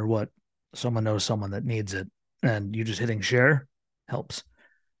 because no matter what, someone knows someone that needs it, and you just hitting share helps.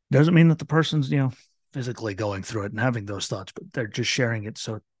 Doesn't mean that the person's, physically going through it and having those thoughts, but they're just sharing it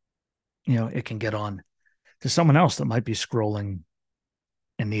so, it can get on to someone else that might be scrolling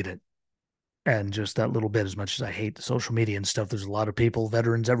and need it. And just that little bit, as much as I hate the social media and stuff, there's a lot of people,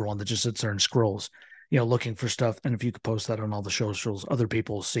 veterans, everyone, that just sits there and scrolls, looking for stuff. And if you could post that on all the socials, other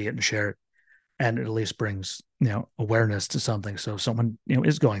people will see it and share it. And it at least brings, awareness to something. So if someone,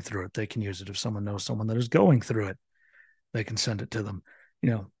 is going through it, they can use it. If someone knows someone that is going through it, they can send it to them.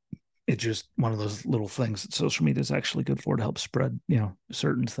 It's just one of those little things that social media is actually good for, to help spread,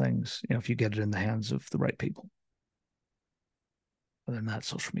 certain things, if you get it in the hands of the right people. Other than that,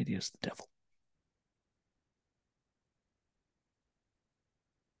 social media is the devil.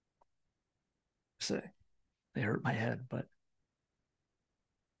 Say, they hurt my head, but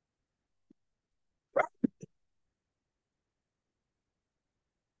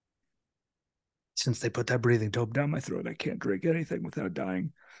since they put that breathing tube down my throat, I can't drink anything without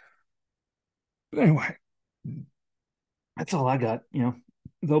dying. But anyway, that's all I got.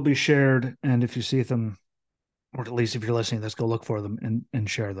 They'll be shared, and if you see them, or at least if you're listening to this, go look for them and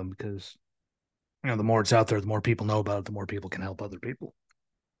share them, because, the more it's out there, the more people know about it, the more people can help other people.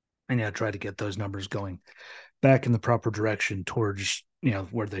 And try to get those numbers going back in the proper direction towards,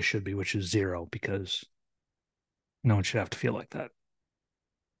 where they should be, which is 0, because no one should have to feel like that.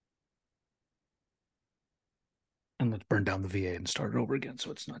 and let's burn down the VA and start over again.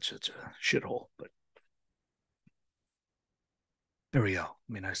 So it's not such a shithole. But there we go.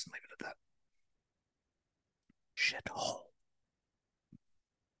 I mean, nice and leave it at that. Shithole.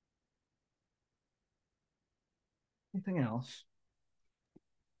 Anything else?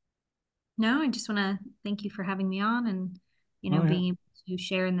 No, I just want to thank you for having me on and, Oh yeah. being able to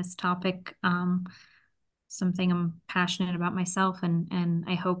share in this topic, something I'm passionate about myself. And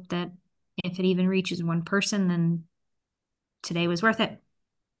I hope that if it even reaches one person, then today was worth it.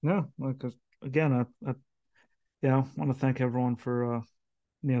 Yeah. Like again, I want to thank everyone for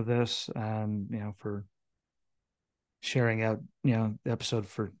this and for sharing out the episode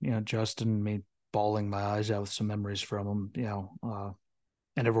for Justin and me bawling my eyes out with some memories from him.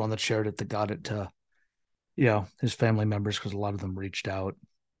 And everyone that shared it that got it to his family members, because a lot of them reached out,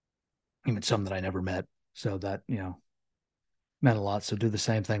 even some that I never met. So that meant a lot. So do the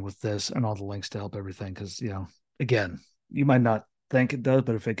same thing with this and all the links to help everything, because again, you might not think it does,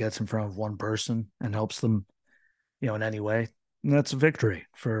 but if it gets in front of one person and helps them in any way, that's a victory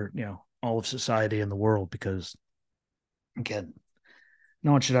for all of society and the world. Because again,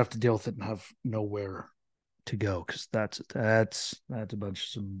 no one should have to deal with it and have nowhere to go, because that's a bunch of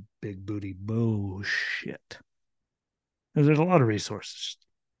some big booty bullshit. Because there's a lot of resources,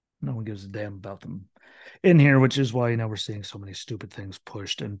 no one gives a damn about them in here, which is why we're seeing so many stupid things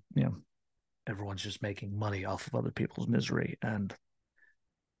pushed, and everyone's just making money off of other people's misery. And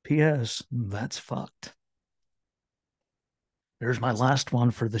P.S. That's fucked. There's my last one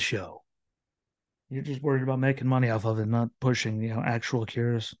for the show. You're just worried about making money off of it, not pushing actual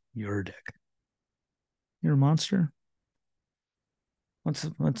cures. You're a dick. You're a monster. What's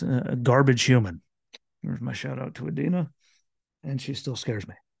a garbage human? Here's my shout out to Adina, and she still scares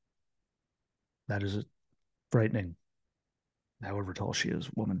me. That is frightening. However tall she is,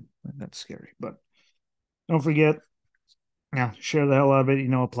 woman, that's scary. But don't forget, share the hell out of it. You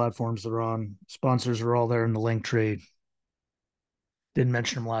know what platforms they're on. Sponsors are all there in the link tree. Didn't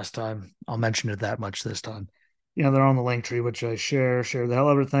mention them last time. I'll mention it that much this time. They're on the link tree, which I share the hell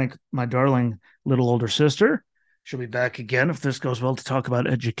out of it. Thank my darling little older sister. She'll be back again if this goes well to talk about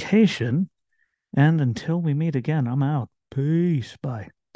education. And until we meet again, I'm out. Peace. Bye.